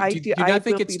 but do you not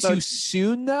think it's too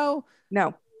soon though?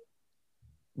 No.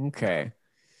 Okay.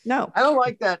 No. I don't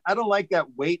like that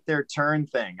wait their turn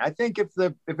thing. I think if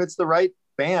it's the right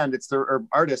band, or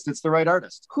artist, it's the right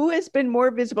artist. Who has been more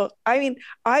visible? I mean,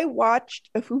 I watched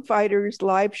a Foo Fighters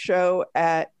live show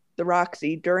at the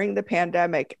Roxy during the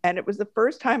pandemic, and it was the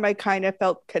first time I kind of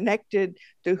felt connected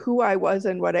to who I was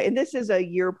and and this is a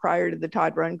year prior to the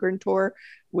Todd Rundgren tour,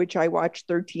 which I watched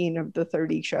 13 of the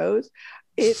 30 shows.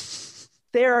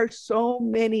 There are so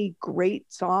many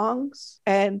great songs,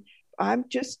 and I'm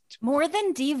just more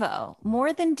than Devo.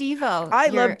 I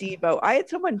love Devo. I had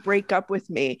someone break up with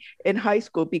me in high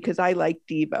school because I liked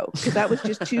Devo, because that was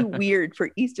just too weird for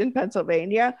Easton,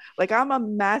 Pennsylvania. Like, I'm a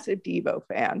massive Devo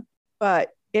fan, but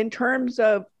in terms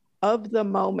of the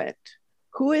moment,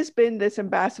 who has been this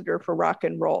ambassador for rock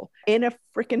and roll in a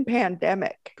freaking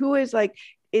pandemic? Who has like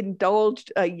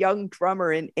indulged a young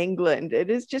drummer in England? It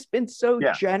has just been so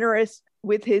generous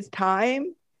with his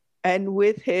time and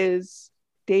with his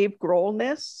Dave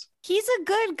Grohlness. He's a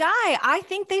good guy. I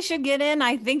think they should get in.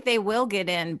 I think they will get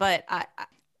in. But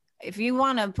if you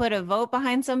want to put a vote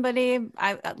behind somebody,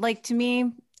 to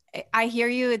me, I hear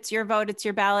you. It's your vote. It's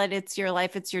your ballot. It's your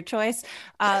life. It's your choice.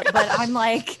 But I'm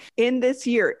like, in this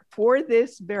year, for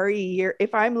this very year,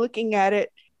 if I'm looking at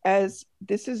it as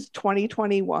this is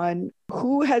 2021,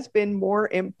 who has been more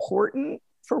important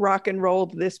for rock and roll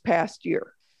this past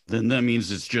year? Then that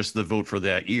means it's just the vote for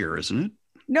that year, isn't it?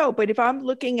 No, but if I'm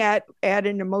looking at add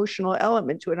an emotional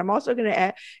element to it, I'm also going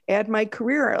to add my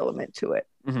career element to it.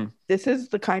 Mm-hmm. This is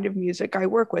the kind of music I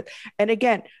work with. And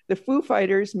again, the Foo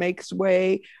Fighters makes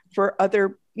way for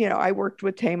other, I worked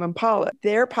with Tame Impala.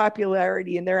 Their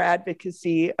popularity and their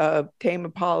advocacy of Tame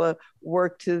Impala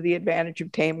worked to the advantage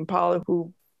of Tame Impala,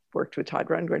 who worked with Todd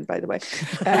Rundgren, by the way.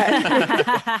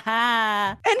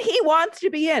 And he wants to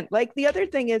be in. Like, the other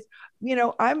thing is,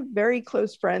 I'm very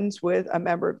close friends with a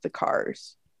member of the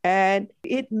Cars, and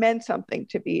it meant something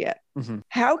to be in. Mm-hmm.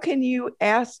 How can you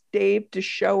ask Dave to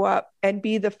show up and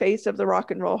be the face of the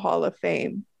Rock and Roll Hall of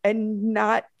Fame and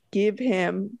not give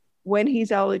him, when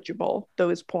he's eligible,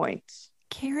 those points?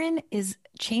 Karen is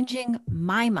changing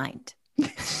my mind.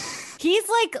 He's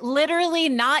like literally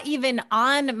not even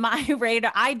on my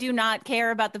radar. I do not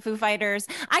care about the Foo Fighters.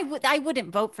 I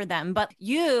wouldn't vote for them, but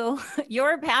your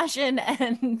passion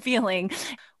and feeling,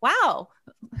 wow.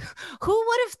 Who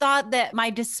would have thought that my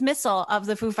dismissal of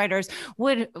the Foo Fighters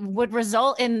would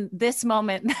result in this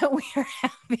moment that we are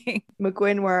having?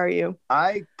 McGuinn, where are you?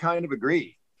 I kind of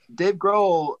agree. Dave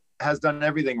Grohl has done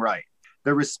everything right.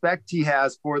 The respect he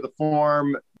has for the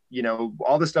form,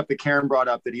 all the stuff that Karen brought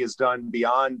up that he has done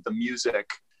beyond the music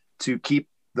to keep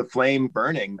the flame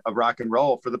burning of rock and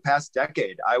roll for the past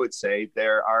decade. I would say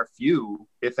there are few,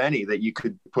 if any, that you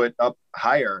could put up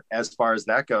higher as far as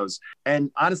that goes.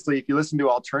 And honestly, if you listen to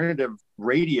alternative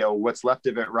radio, what's left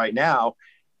of it right now,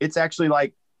 it's actually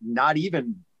like not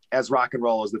even as rock and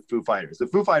roll as the Foo Fighters. The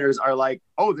Foo Fighters are like,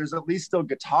 oh, there's at least still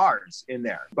guitars in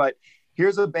there. But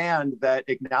here's a band that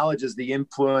acknowledges the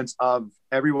influence of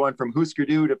everyone from Husker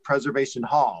Du to Preservation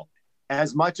Hall.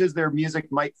 As much as their music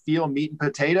might feel meat and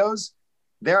potatoes,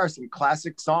 there are some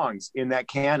classic songs in that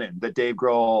canon that Dave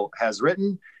Grohl has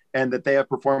written and that they have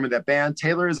performed in that band.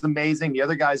 Taylor is amazing. The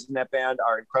other guys in that band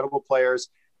are incredible players,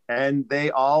 and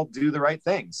they all do the right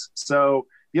things. So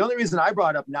the only reason I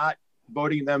brought up not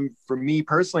voting them for me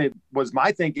personally was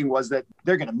my thinking was that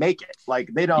they're going to make it.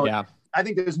 Like, they don't. Yeah. I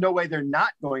think there's no way they're not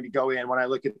going to go in when I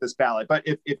look at this ballot. But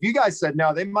if you guys said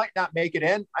no, they might not make it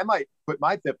in, I might put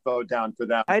my fifth vote down for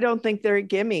them. I don't think they're a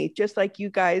gimme, just like you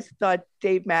guys thought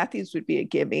Dave Matthews would be a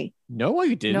gimme. No,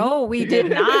 you didn't. No, we did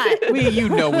not. we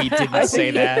didn't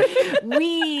say that.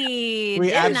 We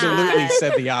did absolutely not.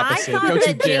 said the opposite. I thought Don't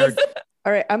you that dare.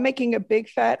 All right, I'm making a big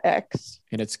fat X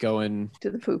And it's going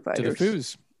to the Foo to Fighters. the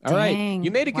Foos. All right. Dang,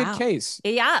 You made a good wow. case.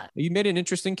 Yeah. You made an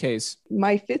interesting case.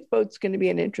 My fifth vote's going to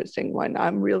be an interesting one.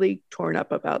 I'm really torn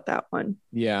up about that one.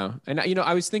 Yeah. And,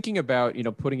 I was thinking about,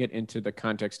 putting it into the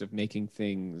context of making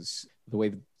things the way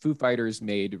the Foo Fighters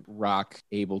made rock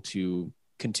able to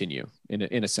continue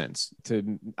in a sense,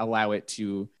 to allow it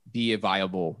to be a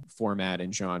viable format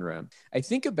and genre. I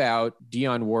think about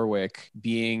Dionne Warwick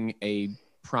being a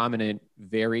prominent,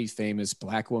 very famous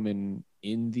Black woman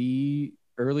in the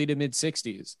early to mid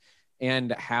 60s,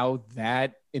 and how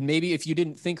that, and maybe if you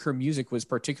didn't think her music was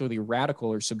particularly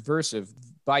radical or subversive,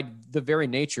 by the very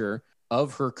nature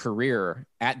of her career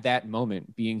at that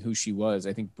moment, being who she was,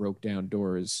 I think broke down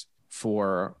doors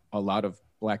for a lot of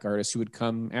Black artists who would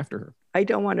come after her. I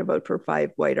don't want to vote for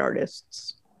 5 white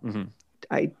artists. Mm-hmm.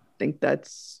 I think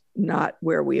that's not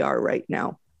where we are right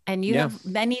now. And you have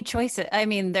many choices. I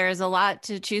mean, there's a lot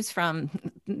to choose from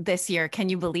this year. Can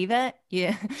you believe it?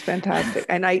 Yeah. It's fantastic.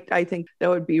 And I think that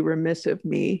would be remiss of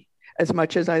me, as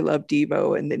much as I love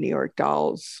Devo and the New York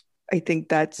Dolls. I think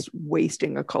that's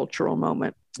wasting a cultural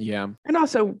moment. Yeah. And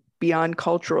also beyond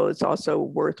cultural, it's also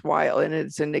worthwhile. And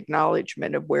it's an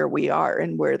acknowledgement of where we are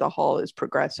and where the hall is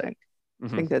progressing.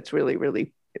 Mm-hmm. I think that's really,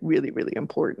 really, really, really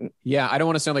important. Yeah. I don't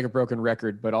want to sound like a broken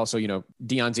record, but also,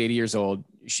 Dionne's 80 years old.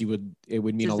 It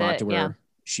would mean a lot to her. Yeah.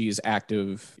 She's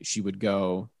active. She would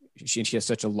go. She has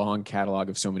such a long catalog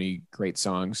of so many great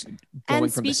songs going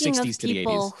And from the speaking 60s of to the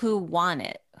people 80s. who want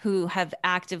it, who have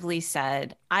actively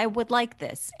said, I would like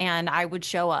this and I would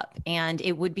show up and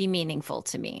it would be meaningful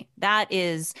to me. That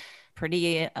is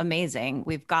pretty amazing.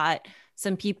 We've got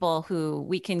some people who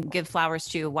we can give flowers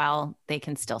to while they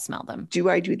can still smell them. Do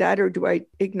I do that, or do I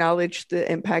acknowledge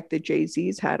the impact that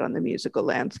Jay-Z's had on the musical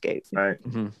landscape? Right.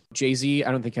 Mm-hmm. Jay-Z,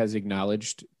 I don't think has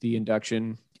acknowledged the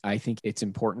induction. I think it's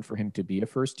important for him to be a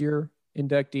first-year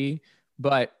inductee,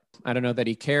 but I don't know that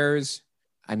he cares.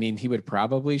 I mean, he would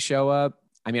probably show up.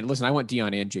 I mean, listen, I want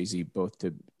Dionne and Jay-Z both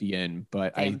to be in,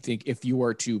 but Same. I think if you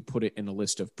were to put it in a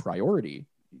list of priority,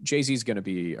 Jay-Z's going to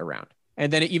be around.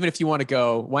 And then even if you want to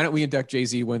go, why don't we induct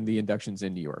Jay-Z when the induction's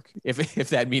in New York? If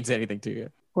that means anything to you.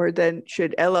 Or then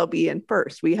should LL be in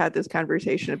first? We had this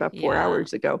conversation about 4 Yeah.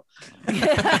 hours ago.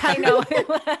 I know.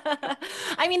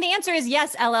 I mean, the answer is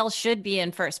yes, LL should be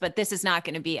in first, but this is not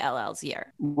going to be LL's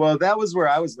year. Well, that was where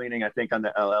I was leaning, I think, on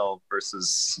the LL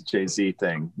versus Jay-Z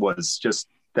thing, was just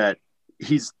that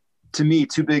he's, to me,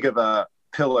 too big of a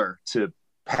pillar to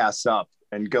pass up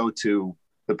and go to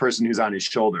the person who's on his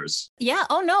shoulders. Yeah.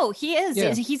 Oh, no, he is.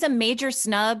 Yeah. He's a major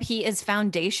snub. He is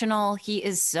foundational. He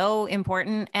is so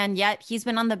important. And yet he's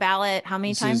been on the ballot how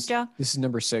many times, Joe? This is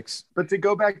number 6. But to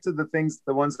go back to the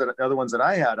other ones that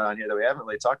I had on here that we haven't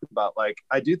really talked about, like,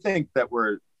 I do think that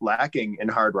we're lacking in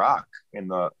hard rock in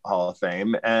the Hall of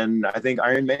Fame. And I think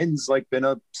Iron Maiden's like been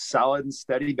a solid and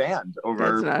steady band That's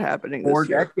over not happening 4 this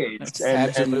year. decades.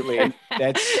 Absolutely.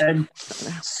 That's And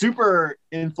super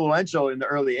influential in the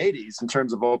early 80s in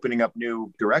terms of opening up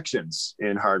new directions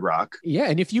in hard rock. yeah.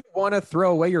 And if you want to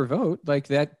throw away your vote, like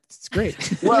that's great.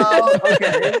 Well,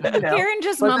 okay. Karen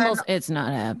just but then- mumbles, it's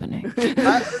not happening.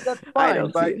 That's I fine, don't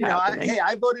see but it happening.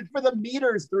 I voted for the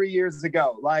Meters 3 years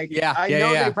ago. Like, Yeah, I yeah,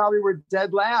 know yeah. they probably were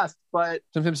dead last, but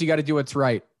Sometimes you got to do what's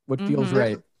right. What feels Mhm.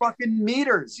 right. fucking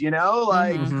Meters,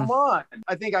 like, Mhm. come on.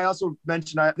 I think I also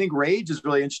mentioned, I think Rage is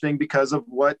really interesting because of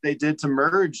what they did to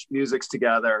merge musics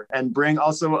together and bring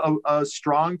also a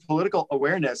strong political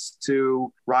awareness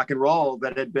to rock and roll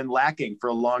that had been lacking for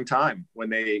a long time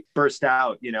when they burst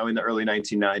out, in the early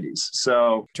 1990s.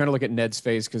 So Trying to look at Ned's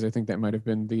face because I think that might have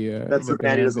been the. that's the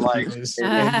band he doesn't like.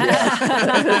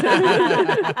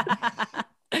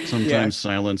 Sometimes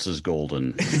silence is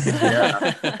golden.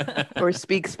 Yeah. Or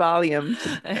speaks volumes.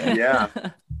 Yeah.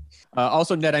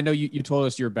 Also, Ned, I know you told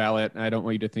us your ballot. I don't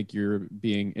want you to think you're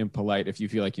being impolite if you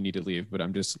feel like you need to leave, but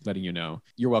I'm just letting you know.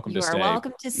 You're welcome You to are stay.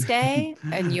 welcome to stay,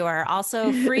 and you are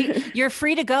also free. You're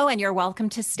free to go, and you're welcome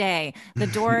to stay. The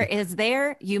door is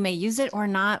there. You may use it or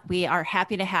not. We are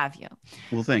happy to have you.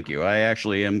 Well, thank you. I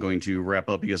actually am going to wrap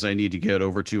up because I need to get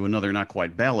over to another, not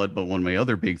quite ballot, but one of my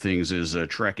other big things is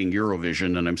tracking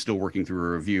Eurovision, and I'm still working through a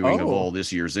reviewing of Oh. all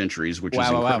this year's entries, which is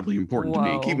Wow, wow, wow. incredibly important to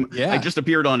me. Whoa. Yeah. I just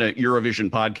appeared on a Eurovision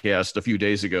podcast podcast a few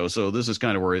days ago, so this is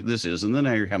kind of where this is. And then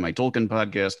I have my Tolkien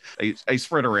podcast. I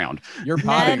spread around. You're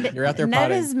potting. You're out there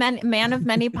Ned potting. is man of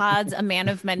many pods, a man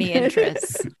of many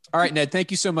interests. All right, Ned,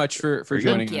 thank you so much for Very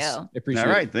joining good. us. Thank I appreciate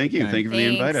All it. right. Thank you. Thank you for the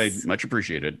invite. I Thanks. much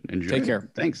appreciate it. Enjoy. Take care.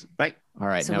 Thanks. Bye. All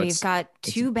right, So now we've got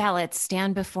two ballots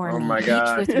stand before Oh me, my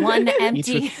God. each with one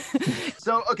empty.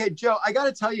 So, okay, Joe, I got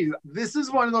to tell you, this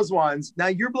is one of those ones. Now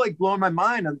you're like blowing my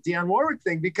mind on the Dionne Warwick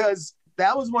thing, because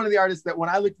that was one of the artists that when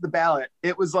I looked at the ballot,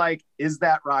 it was like, is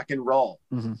that rock and roll?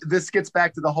 Mhm. This gets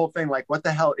back to the whole thing. Like, what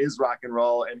the hell is rock and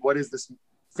roll? And what is this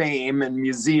fame and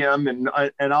museum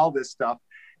and all this stuff?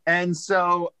 And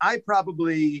so I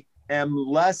probably am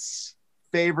less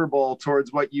favorable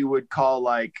towards what you would call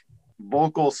like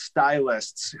vocal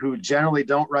stylists who generally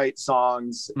don't write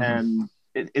songs and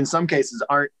in some cases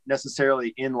aren't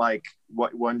necessarily in like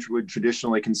what one would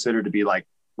traditionally consider to be like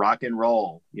rock and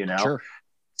roll, you know? Sure.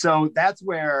 So that's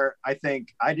where I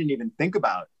think I didn't even think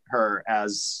about her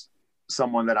as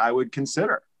someone that I would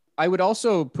consider. I would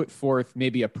also put forth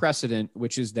maybe a precedent,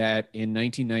 which is that in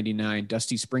 1999,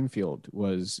 Dusty Springfield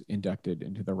was inducted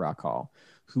into the Rock Hall,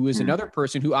 who is another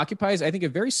person who occupies, I think, a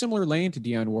very similar lane to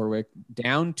Dionne Warwick,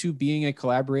 down to being a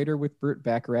collaborator with Burt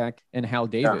Bacharach and Hal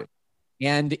David.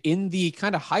 And in the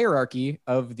kind of hierarchy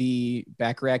of the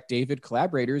Bacharach-David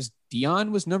collaborators,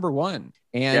 Dionne was number one.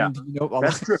 And you know,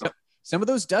 That's true. some of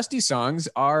those Dusty songs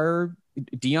are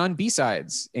Dionne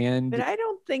B-sides. And But I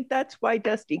don't think that's why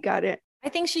Dusty got in. I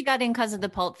think she got in because of the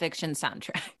Pulp Fiction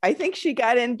soundtrack. I think she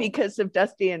got in because of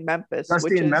Dusty in Memphis,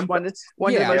 Dusty which in is Memphis.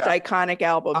 one of Yeah. the most iconic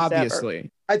albums ever.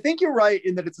 obviously. I think you're right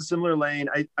in that it's a similar lane.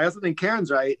 I also think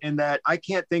Karen's right in that I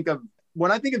can't think of,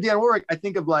 when I think of Dionne Warwick, I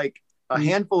think of like a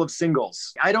handful of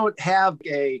singles. I don't have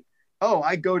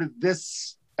I go to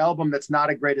this album that's not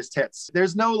a greatest hits.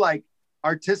 There's no like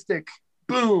artistic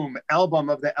boom album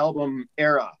of the album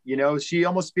era. You know, she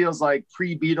almost feels like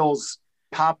pre-Beatles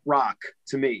pop rock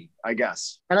to me, I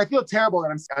guess. And I feel terrible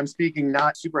that I'm speaking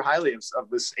not super highly of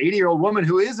this 80-year-old woman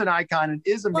who is an icon and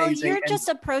is amazing. Well, you're just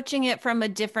approaching it from a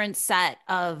different set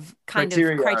of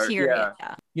criteria.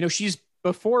 You know, she's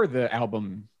before the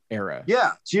album era.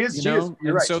 Yeah, she is. You She know, is. You're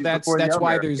and right. so She's that's before the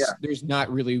why album era. there's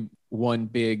not really one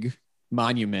big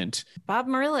monument. Bob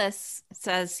Marillis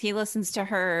says he listens to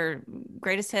her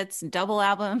greatest hits double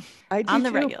album I do on the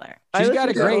too. regular. I She's got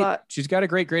listen to it a lot. she's got a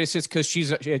great greatest hits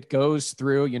because it goes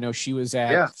through, you know, she was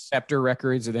at Scepter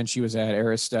Records and then she was at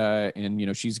Arista, and you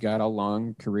know, she's got a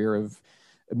long career of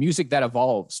music that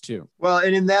evolves too. Well,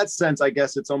 and in that sense, I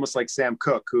guess it's almost like Sam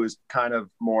Cooke, who is kind of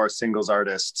more singles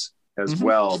artist as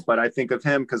well. But I think of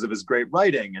him because of his great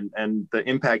writing and the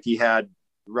impact he had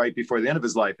right before the end of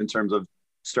his life in terms of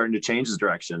starting to change his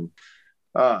direction.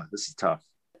 This is tough.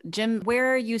 Jim,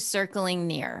 where are you circling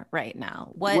near right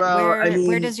now? Well,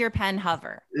 where does your pen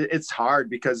hover? It's hard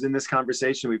because in this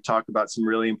conversation, we've talked about some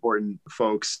really important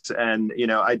folks. And, you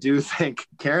know, I do think,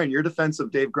 Karen, your defense of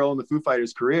Dave Grohl and the Foo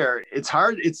Fighters career, it's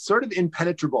hard. It's sort of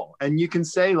impenetrable. And you can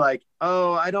say like,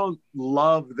 oh, I don't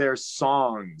love their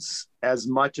songs as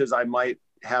much as I might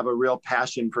have a real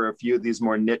passion for a few of these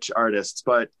more niche artists,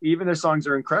 but even their songs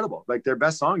are incredible. Like their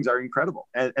best songs are incredible.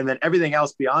 And then everything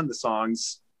else beyond the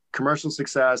songs, commercial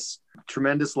success,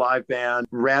 tremendous live band,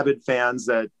 rabid fans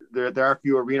that there are a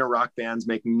few arena rock bands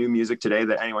making new music today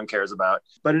that anyone cares about.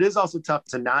 But it is also tough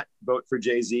to not vote for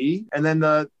Jay-Z. And then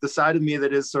the side of me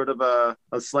that is sort of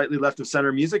a slightly left of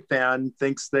center music fan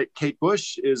thinks that Kate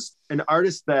Bush is an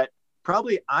artist that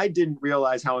probably I didn't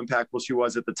realize how impactful she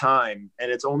was at the time. And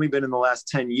it's only been in the last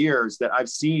 10 years that I've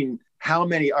seen how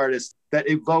many artists that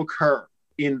evoke her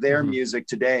in their music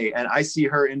today. And I see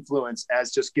her influence as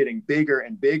just getting bigger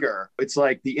and bigger. It's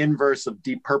like the inverse of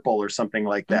Deep Purple or something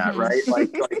like that, right?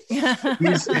 Like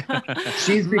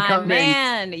she's becoming, my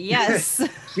man, yes.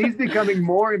 She's becoming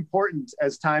more important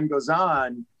as time goes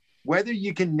on. Whether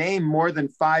you can name more than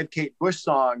 5 Kate Bush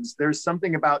songs, there's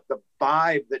something about the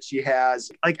vibe that she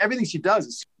has. Like everything she does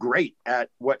is great at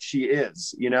what she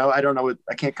is. You know, I don't know.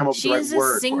 I can't come up with the right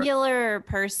word. She's a singular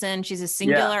person. She's a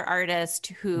singular artist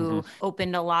who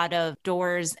opened a lot of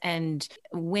doors and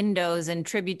windows and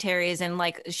tributaries. And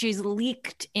like she's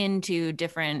leaked into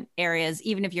different areas,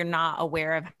 even if you're not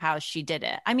aware of how she did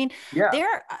it. I mean,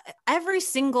 every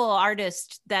single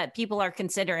artist that people are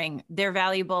considering, they're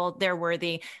valuable, they're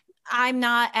worthy. I'm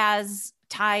not as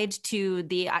tied to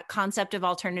the concept of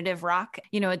alternative rock.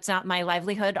 It's not my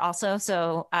livelihood also.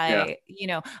 So I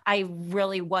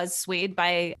really was swayed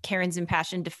by Karen's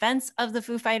impassioned defense of the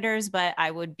Foo Fighters, but I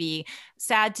would be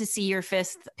sad to see your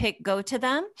fifth pick go to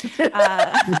them.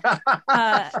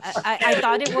 I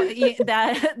thought it was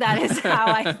that is how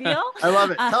I feel. I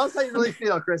love it. Tell us how you really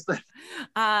feel, Kristen.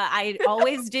 I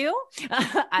always do.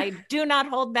 I do not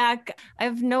hold back. I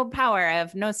have no power. I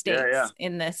have no stakes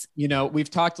in this. We've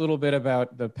talked a little bit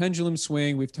about the pendulum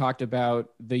swing. We've talked about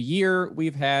the year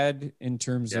we've had in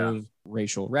terms of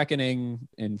racial reckoning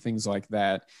and things like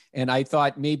that. And I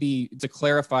thought maybe to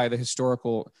clarify the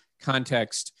historical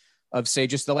context of, say,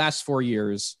 just the last 4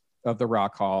 years of the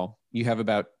Rock Hall, you have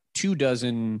about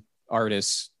 24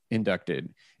 artists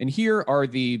inducted. And here are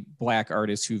the Black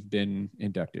artists who've been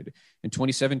inducted. In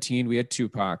 2017, we had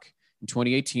Tupac. In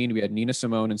 2018, we had Nina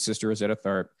Simone and Sister Rosetta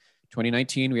Tharpe.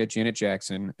 2019, we had Janet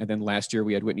Jackson. And then last year,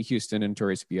 we had Whitney Houston and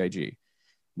Notorious B.I.G.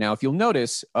 Now, if you'll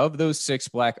notice, of those 6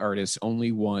 Black artists,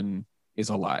 only one is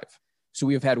alive. So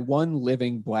we have had one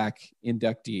living Black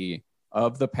inductee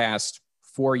of the past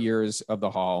 4 years of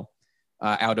the Hall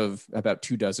out of about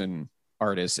 24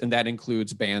 artists. And that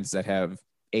includes bands that have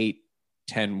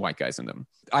 8-10 white guys in them.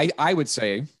 I would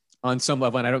say on some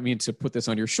level, and I don't mean to put this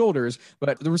on your shoulders,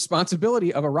 but the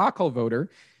responsibility of a Rock Hall voter,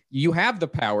 you have the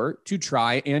power to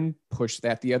try and push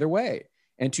that the other way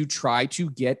and to try to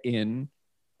get in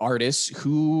artists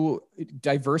who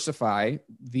diversify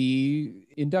the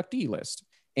inductee list.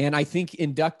 And I think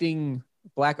inducting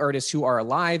Black artists who are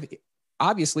alive,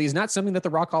 obviously, is not something that the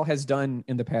Rock Hall has done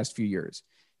in the past few years.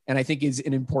 And I think is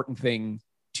an important thing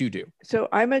to do. So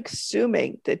I'm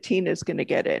assuming that Tina's going to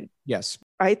get in. Yes.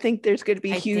 I think there's going to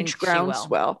be huge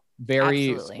groundswell.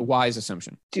 Very Absolutely. wise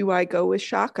assumption. Do I go with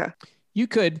Shaka? You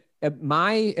could.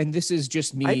 And this is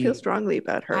just me. I feel strongly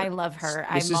about her. I love her.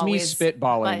 This is me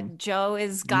spitballing. But Joe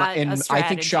has got and a strategy. I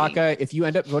think Shaka, if you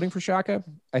end up voting for Shaka,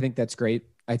 I think that's great.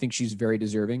 I think she's very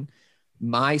deserving.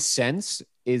 My sense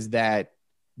is that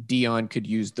Dion could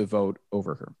use the vote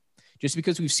over her. Just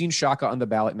because we've seen Shaka on the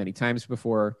ballot many times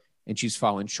before, and she's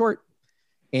fallen short.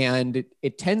 And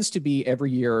it tends to be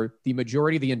every year, the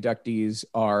majority of the inductees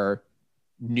are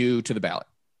new to the ballot.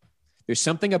 There's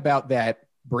something about that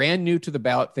brand new to the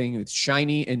ballot thing that's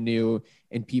shiny and new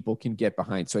and people can get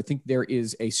behind. So I think there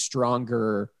is a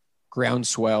stronger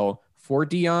groundswell for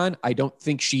Dion. I don't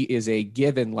think she is a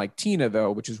given like Tina,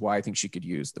 though, which is why I think she could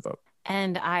use the vote.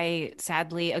 And I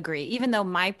sadly agree, even though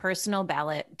my personal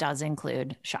ballot does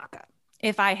include Shaka.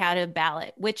 If I had a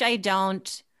ballot, which I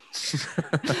don't,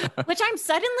 which I'm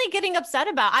suddenly getting upset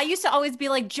about. I used to always be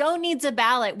like, Joe needs a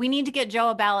ballot. We need to get Joe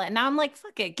a ballot. And now I'm like,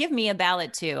 fuck it, give me a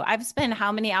ballot too. I've spent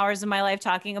how many hours of my life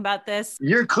talking about this?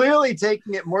 You're clearly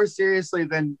taking it more seriously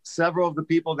than several of the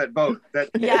people that vote that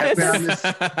Yes. have been on this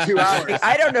 2 hours.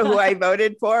 I don't know who I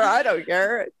voted for. I don't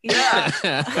care. Yeah.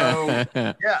 So,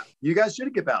 yeah, you guys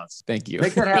should get ballots. Thank you.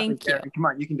 Make that happen, Thank you. Karen. Come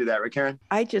on, you can do that, right, Karen?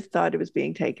 I just thought it was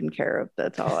being taken care of.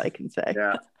 That's all I can say.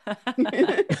 Yeah.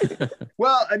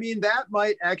 Well, I mean, that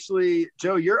might actually,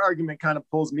 Joe, your argument kind of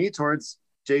pulls me towards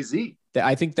Jay-Z.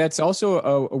 I think that's also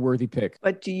a worthy pick.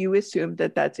 But do you assume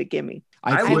that that's a gimme?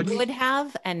 I think- would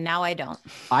have, and now I don't.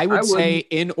 I would I say wouldn't.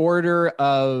 in order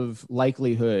of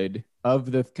likelihood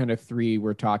of the kind of 3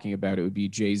 we're talking about, it would be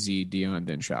Jay-Z, Dion,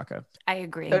 then Shaka. I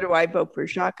agree. So do I vote for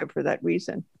Shaka for that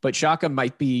reason? But Shaka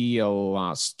might be a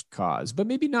lost cause, but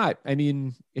maybe not. I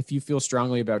mean, if you feel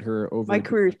strongly about her over My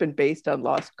career's been based on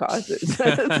lost causes.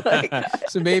 It's like,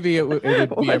 so maybe it would be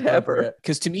Whatever.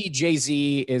 because to me,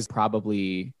 Jay-Z is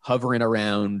probably hovering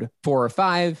around 4 or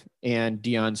 5 and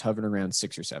Dion's hovering around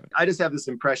 6 or 7. I just have this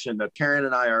impression that Karen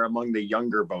and I are among the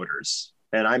younger voters.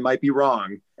 And I might be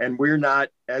wrong. And we're not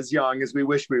as young as we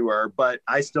wish we were. But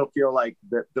I still feel like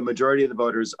the majority of the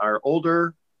voters are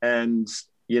older and,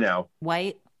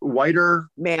 whiter.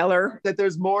 mailer. That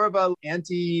there's more of a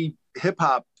anti-hip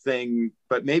hop thing,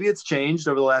 but maybe it's changed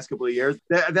over the last couple of years.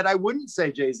 That I wouldn't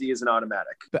say Jay-Z is an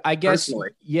automatic. But I guess,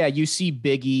 Personally. yeah, you see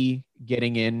Biggie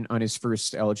getting in on his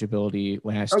first eligibility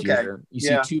last Okay. year. You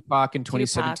Yeah. see Tupac in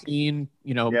 2017.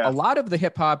 Yeah. A lot of the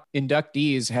hip hop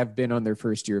inductees have been on their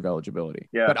first year of eligibility.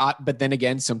 Yeah. But then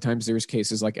again, sometimes there's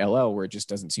cases like LL where it just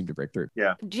doesn't seem to break through.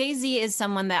 Jay-Z is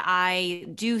someone that I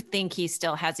do think he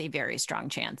still has a very strong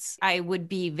chance. I would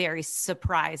be very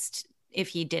surprised if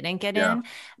he didn't get in.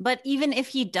 But even if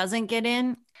he doesn't get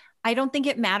in, I don't think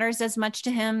it matters as much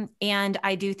to him. And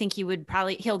I do think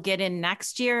he'll get in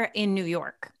next year in New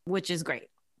York, which is great.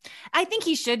 I think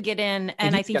he should get in,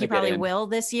 and I he's think he gotta get probably in. will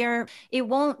this year. It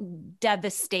won't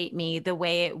devastate me the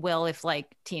way it will if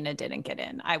like Tina didn't get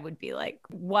in. I would be like,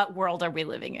 what world are we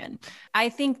living in? I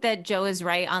think that Joe is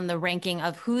right on the ranking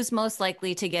of who's most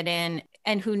likely to get in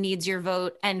and who needs your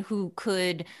vote and who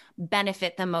could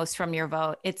benefit the most from your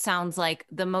vote. It sounds like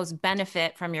the most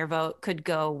benefit from your vote could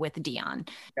go with Dion.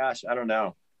 Gosh, I don't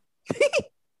know.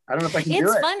 I don't know if I can do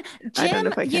It's it. fun. I don't know Jim,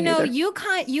 if I can you know,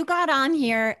 either. you got on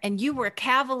here and you were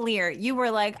cavalier. You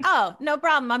were like, oh, no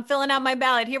problem. I'm filling out my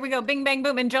ballot. Here we go. Bing, bang,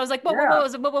 boom. And Joe's like, whoa, Yeah. whoa,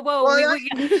 whoa, whoa, whoa. Well,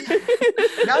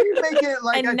 now you make it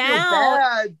like And I now- feel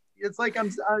bad. It's like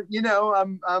I'm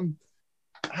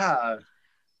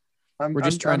We're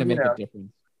just trying to make a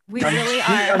difference. We really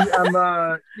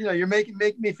are. You're making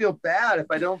me feel bad if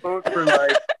I don't vote for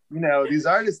these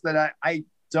artists that I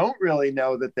don't really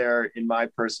know that they're in my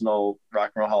personal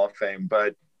Rock and Roll Hall of Fame,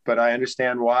 but I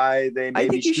understand why they maybe I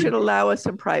think you should allow us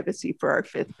some privacy for our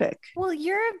fifth pick. Well,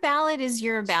 your ballot is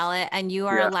your ballot, and you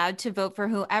are allowed to vote for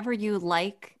whoever you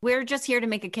like. We're just here to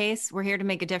make a case. We're here to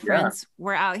make a difference.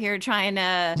 We're out here trying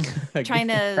to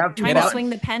swing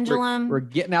the pendulum. We're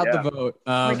getting out the vote.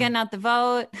 We're getting out the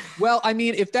vote. Well, I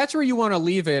mean, if that's where you want to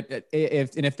leave it,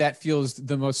 if that feels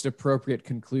the most appropriate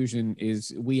conclusion,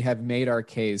 is we have made our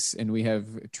case and we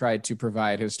have tried to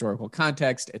provide historical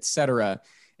context, etc.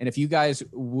 And if you guys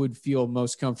would feel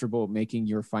most comfortable making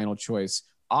your final choice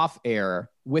off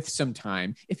air with some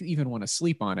time, if you even want to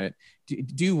sleep on it,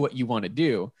 do what you want to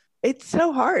do. It's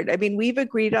so hard. I mean, we've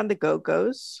agreed on the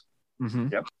Go-Go's. Mm-hmm.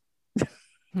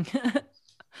 Yep.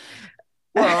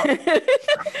 Well,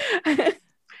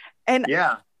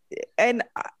 and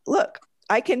look,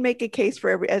 I can make a case for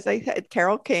every, as I said,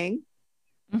 Carole King.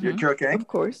 You're Carole King, of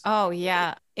course. Oh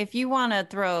yeah, if you want to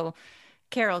throw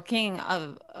Carole King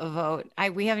a vote.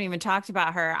 We haven't even talked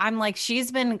about her. I'm like,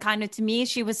 she's been kind of, to me,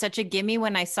 she was such a gimme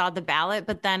when I saw the ballot,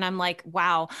 but then I'm like,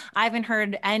 wow, I haven't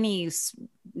heard any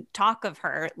talk of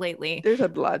her lately. There's a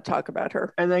lot of talk about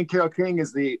her. And then Carole King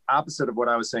is the opposite of what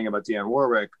I was saying about Dionne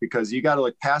Warwick, because you got to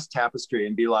look past Tapestry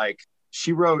and be like,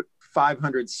 she wrote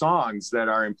 500 songs that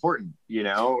are important,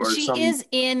 or she is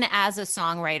in as a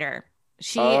songwriter.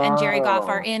 She and Jerry Goff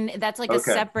are in. That's like a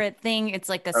separate thing. It's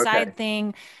like a side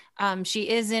thing. She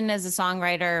is in as a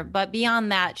songwriter, but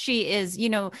beyond that, she is,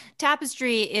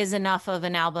 Tapestry is enough of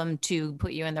an album to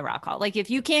put you in the Rock Hall. Like if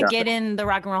you can't get in the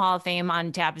Rock and Roll Hall of Fame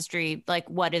on Tapestry, like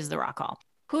what is the Rock Hall?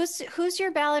 Who's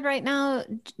your ballad right now,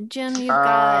 Jim?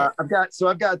 I've got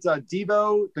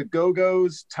Devo, the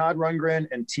Go-Go's, Todd Rundgren,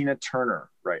 and Tina Turner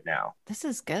right now. This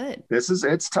is good.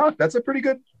 It's tough. That's a pretty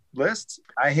good list.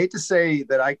 I hate to say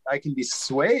that I can be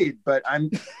swayed, but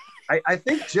I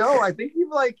think, Joe,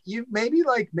 you've maybe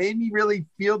made me really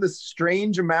feel this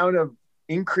strange amount of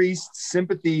increased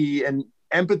sympathy and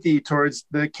empathy towards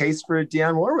the case for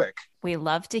Dionne Warwick. We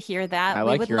love to hear that. I we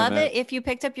like would hearing love that. it if you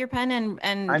picked up your pen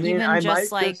and I mean, even I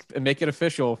just might like Make it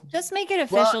official. just make it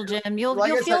official, Jim. You'll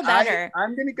feel better.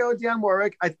 I'm going to go Dionne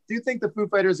Warwick. I do think the Foo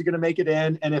Fighters are going to make it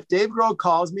in. And if Dave Grohl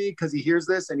calls me because he hears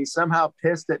this and he's somehow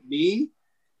pissed at me,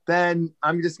 then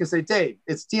I'm just going to say, Dave,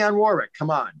 it's Dionne Warwick.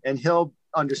 Come on. And he'll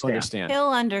understand.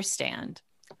 He'll understand.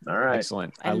 All right.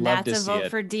 Excellent. I And love that's to a see vote it.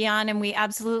 for Dion, and we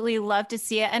absolutely love to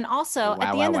see it. And also,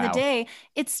 at the Wow, end of wow. the day,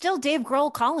 it's still Dave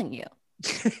Grohl calling you.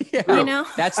 Yeah. You know,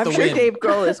 That's I'm the sure win. Dave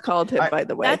Grohl has called him, by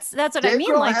the way. that's what Dave I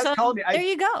mean. Grohl Like, has so called me. there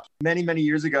you go. Many, many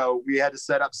years ago, we had to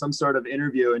set up some sort of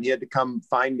interview and he had to come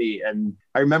find me. And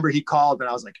I remember he called and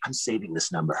I was like, I'm saving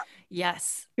this number.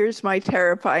 Yes. Here's my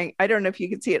terrifying, I don't know if you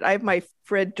can see it. I have my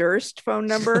Fred Durst phone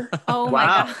number Oh my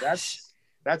Wow. gosh.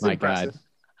 That's My impressive. God.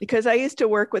 because I used to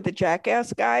work with the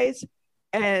Jackass guys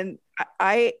and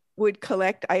I would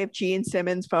collect, I have Gene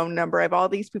Simmons' phone number. I have all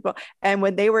these people. And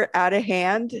when they were out of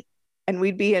hand and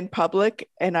we'd be in public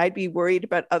and I'd be worried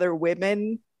about other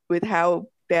women with how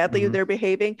badly Mhm. they're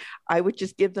behaving, I would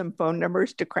just give them phone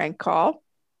numbers to crank call.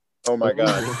 Oh my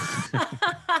God.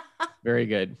 Very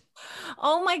good.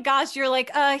 Oh my gosh. You're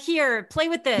like, here, play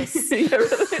with this.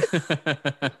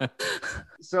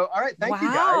 So, all right. Thank you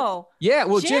guys. Wow. Yeah,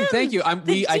 well, Jim, Jim, thank you. I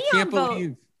the can't Dion vote.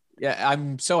 believe. Yeah,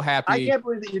 I'm so happy. I can't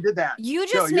believe that you did that. You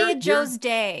Joe, just made Joe's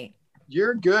day.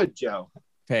 You're good, Joe.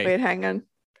 Hey. Wait, hang on.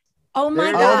 Oh my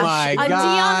There- gosh. Oh my A Dionne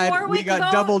God. Warwick We got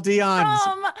vote double Dion's.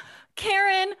 from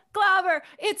Karen Glauber.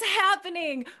 It's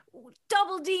happening.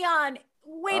 Double Dion.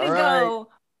 Way to All go.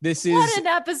 This is What an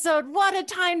episode. What a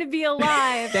time to be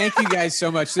alive. thank you guys so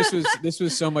much. This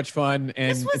was so much fun.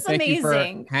 And This was thank you for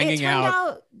amazing. It hanging turned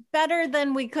out better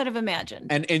than we could have imagined.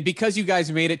 And because you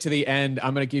guys made it to the end,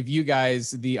 I'm going to give you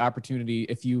guys the opportunity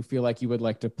if you feel like you would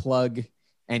like to plug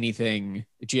anything.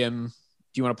 Jim,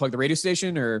 you want to plug the radio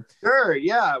station or? Sure.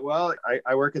 Yeah. Well,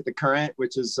 I work at The Current,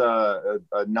 which is a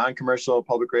non-commercial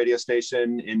public radio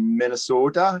station in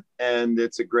Minnesota. And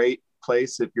it's a great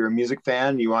place if you're a music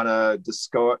fan, you want to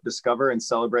discover and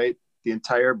celebrate the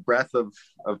entire breadth of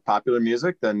popular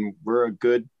music, then we're a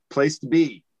good place to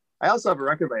be. I also have a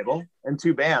record label and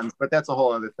 2 bands, but that's a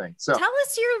whole other thing. So tell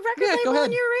us your record label. Go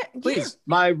ahead. Please.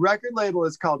 My record label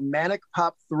is called Manic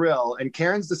Pop Thrill, and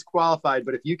Karen's disqualified,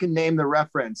 but if you can name the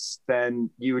reference,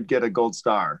 then you would get a gold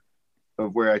star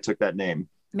of where I took that name.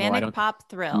 Manic Pop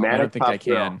Thrill. I don't think I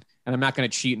can. And I'm not going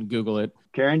to cheat and Google it.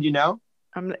 Karen, do you know?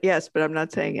 Yes, but I'm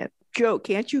not saying it. Joe,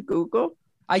 can't you Google?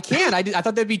 I can. I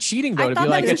thought that'd be cheating, though. I thought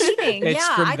that was cheating. It's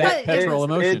Yeah, from I That thought Petrol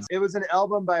Emotion. It was an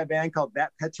album by a band called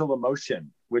That Petrol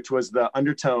Emotion, which was the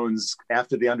undertones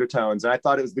after the undertones. And I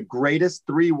thought it was the greatest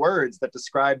 3 words that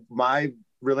described my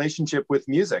relationship with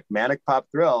music, Manic Pop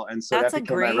Thrill. And so That's that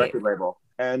became my record label.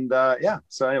 And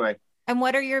so anyway. And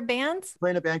what are your bands? I'm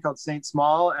playing a band called Saint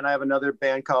Small, and I have another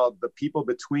band called The People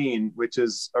Between, which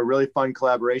is a really fun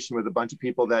collaboration with a bunch of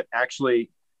people that actually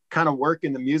kind of work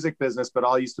in the music business, but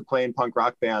all used to play in punk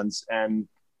rock bands. And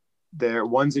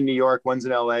one's in New York, one's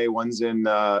in LA, one's in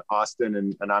Austin,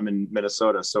 and I'm in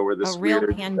Minnesota. So we're this real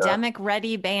weird, pandemic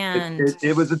ready band.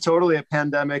 It was totally a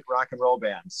pandemic rock and roll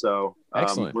band. So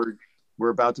excellent. We're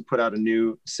about to put out a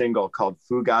new single called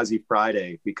Fugazi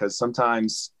Friday, because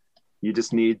sometimes you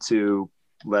just need to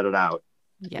let it out.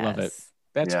 Yes. Love it.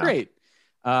 That's great.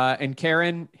 And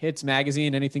Karen, Hits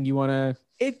Magazine, anything you want to?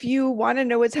 If you want to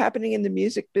know what's happening in the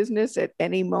music business at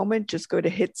any moment, just go to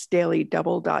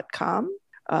hitsdailydouble.com.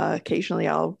 Occasionally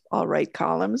I'll write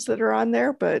columns that are on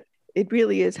there, but it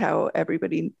really is how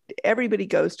everybody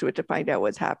goes to it to find out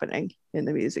what's happening in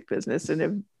the music business.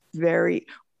 And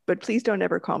but please don't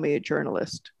ever call me a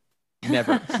journalist.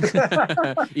 Never.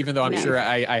 Even though I'm sure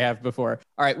I have before.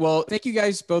 All right. Well, thank you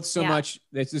guys both so much.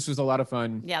 This was a lot of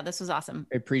fun. Yeah, this was awesome.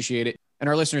 I appreciate it. And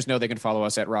our listeners know they can follow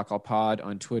us at RockAllPod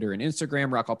on Twitter and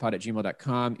Instagram.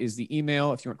 RockAllPod@gmail.com is the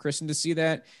email. If you want Kristen to see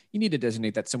that, you need to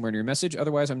designate that somewhere in your message.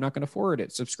 Otherwise, I'm not going to forward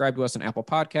it. Subscribe to us on Apple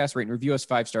Podcasts. Rate and review us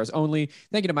 5 stars only.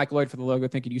 Thank you to Mike Lloyd for the logo.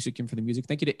 Thank you to Yusuf Kim for the music.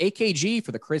 Thank you to AKG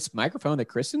for the crisp microphone that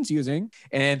Kristen's using.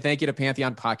 And thank you to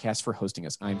Pantheon Podcast for hosting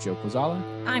us. I'm Joe Kozala.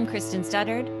 I'm Kristen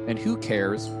Studdard. And who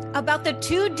cares about the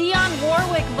 2 Dionne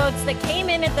Warwick votes that came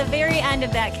in at the very end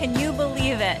of that? Can you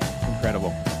believe it?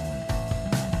 Incredible.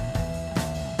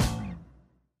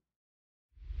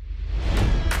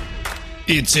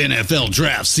 It's NFL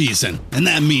draft season, and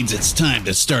that means it's time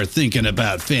to start thinking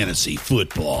about fantasy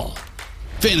football.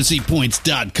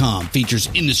 FantasyPoints.com features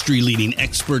industry-leading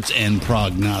experts and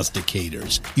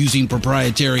prognosticators using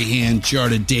proprietary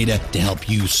hand-charted data to help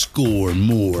you score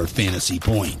more fantasy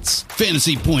points.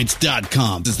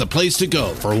 FantasyPoints.com is the place to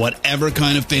go for whatever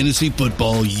kind of fantasy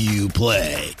football you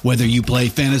play. Whether you play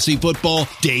fantasy football,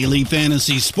 daily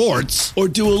fantasy sports, or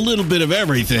do a little bit of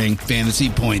everything, Fantasy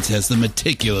Points has the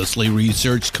meticulously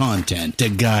researched content to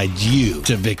guide you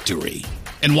to victory.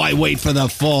 And why wait for the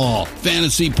fall?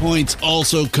 Fantasy Points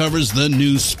also covers the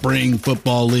new spring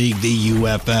football league, the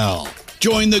UFL.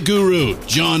 Join the guru,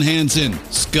 John Hansen,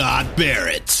 Scott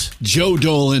Barrett, Joe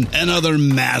Dolan, and other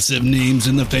massive names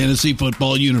in the fantasy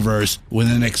football universe with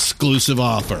an exclusive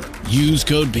offer. Use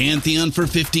code Pantheon for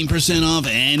 15% off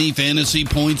any Fantasy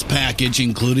Points package,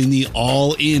 including the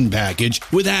all-in package,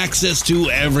 with access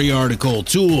to every article,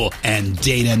 tool, and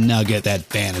data nugget that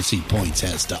Fantasy Points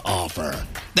has to offer.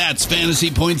 That's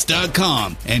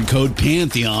FantasyPoints.com and code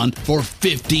Pantheon for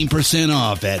 15%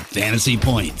 off at Fantasy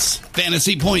Points.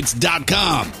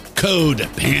 FantasyPoints.com, code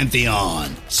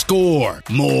Pantheon. Score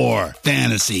more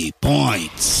fantasy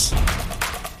points.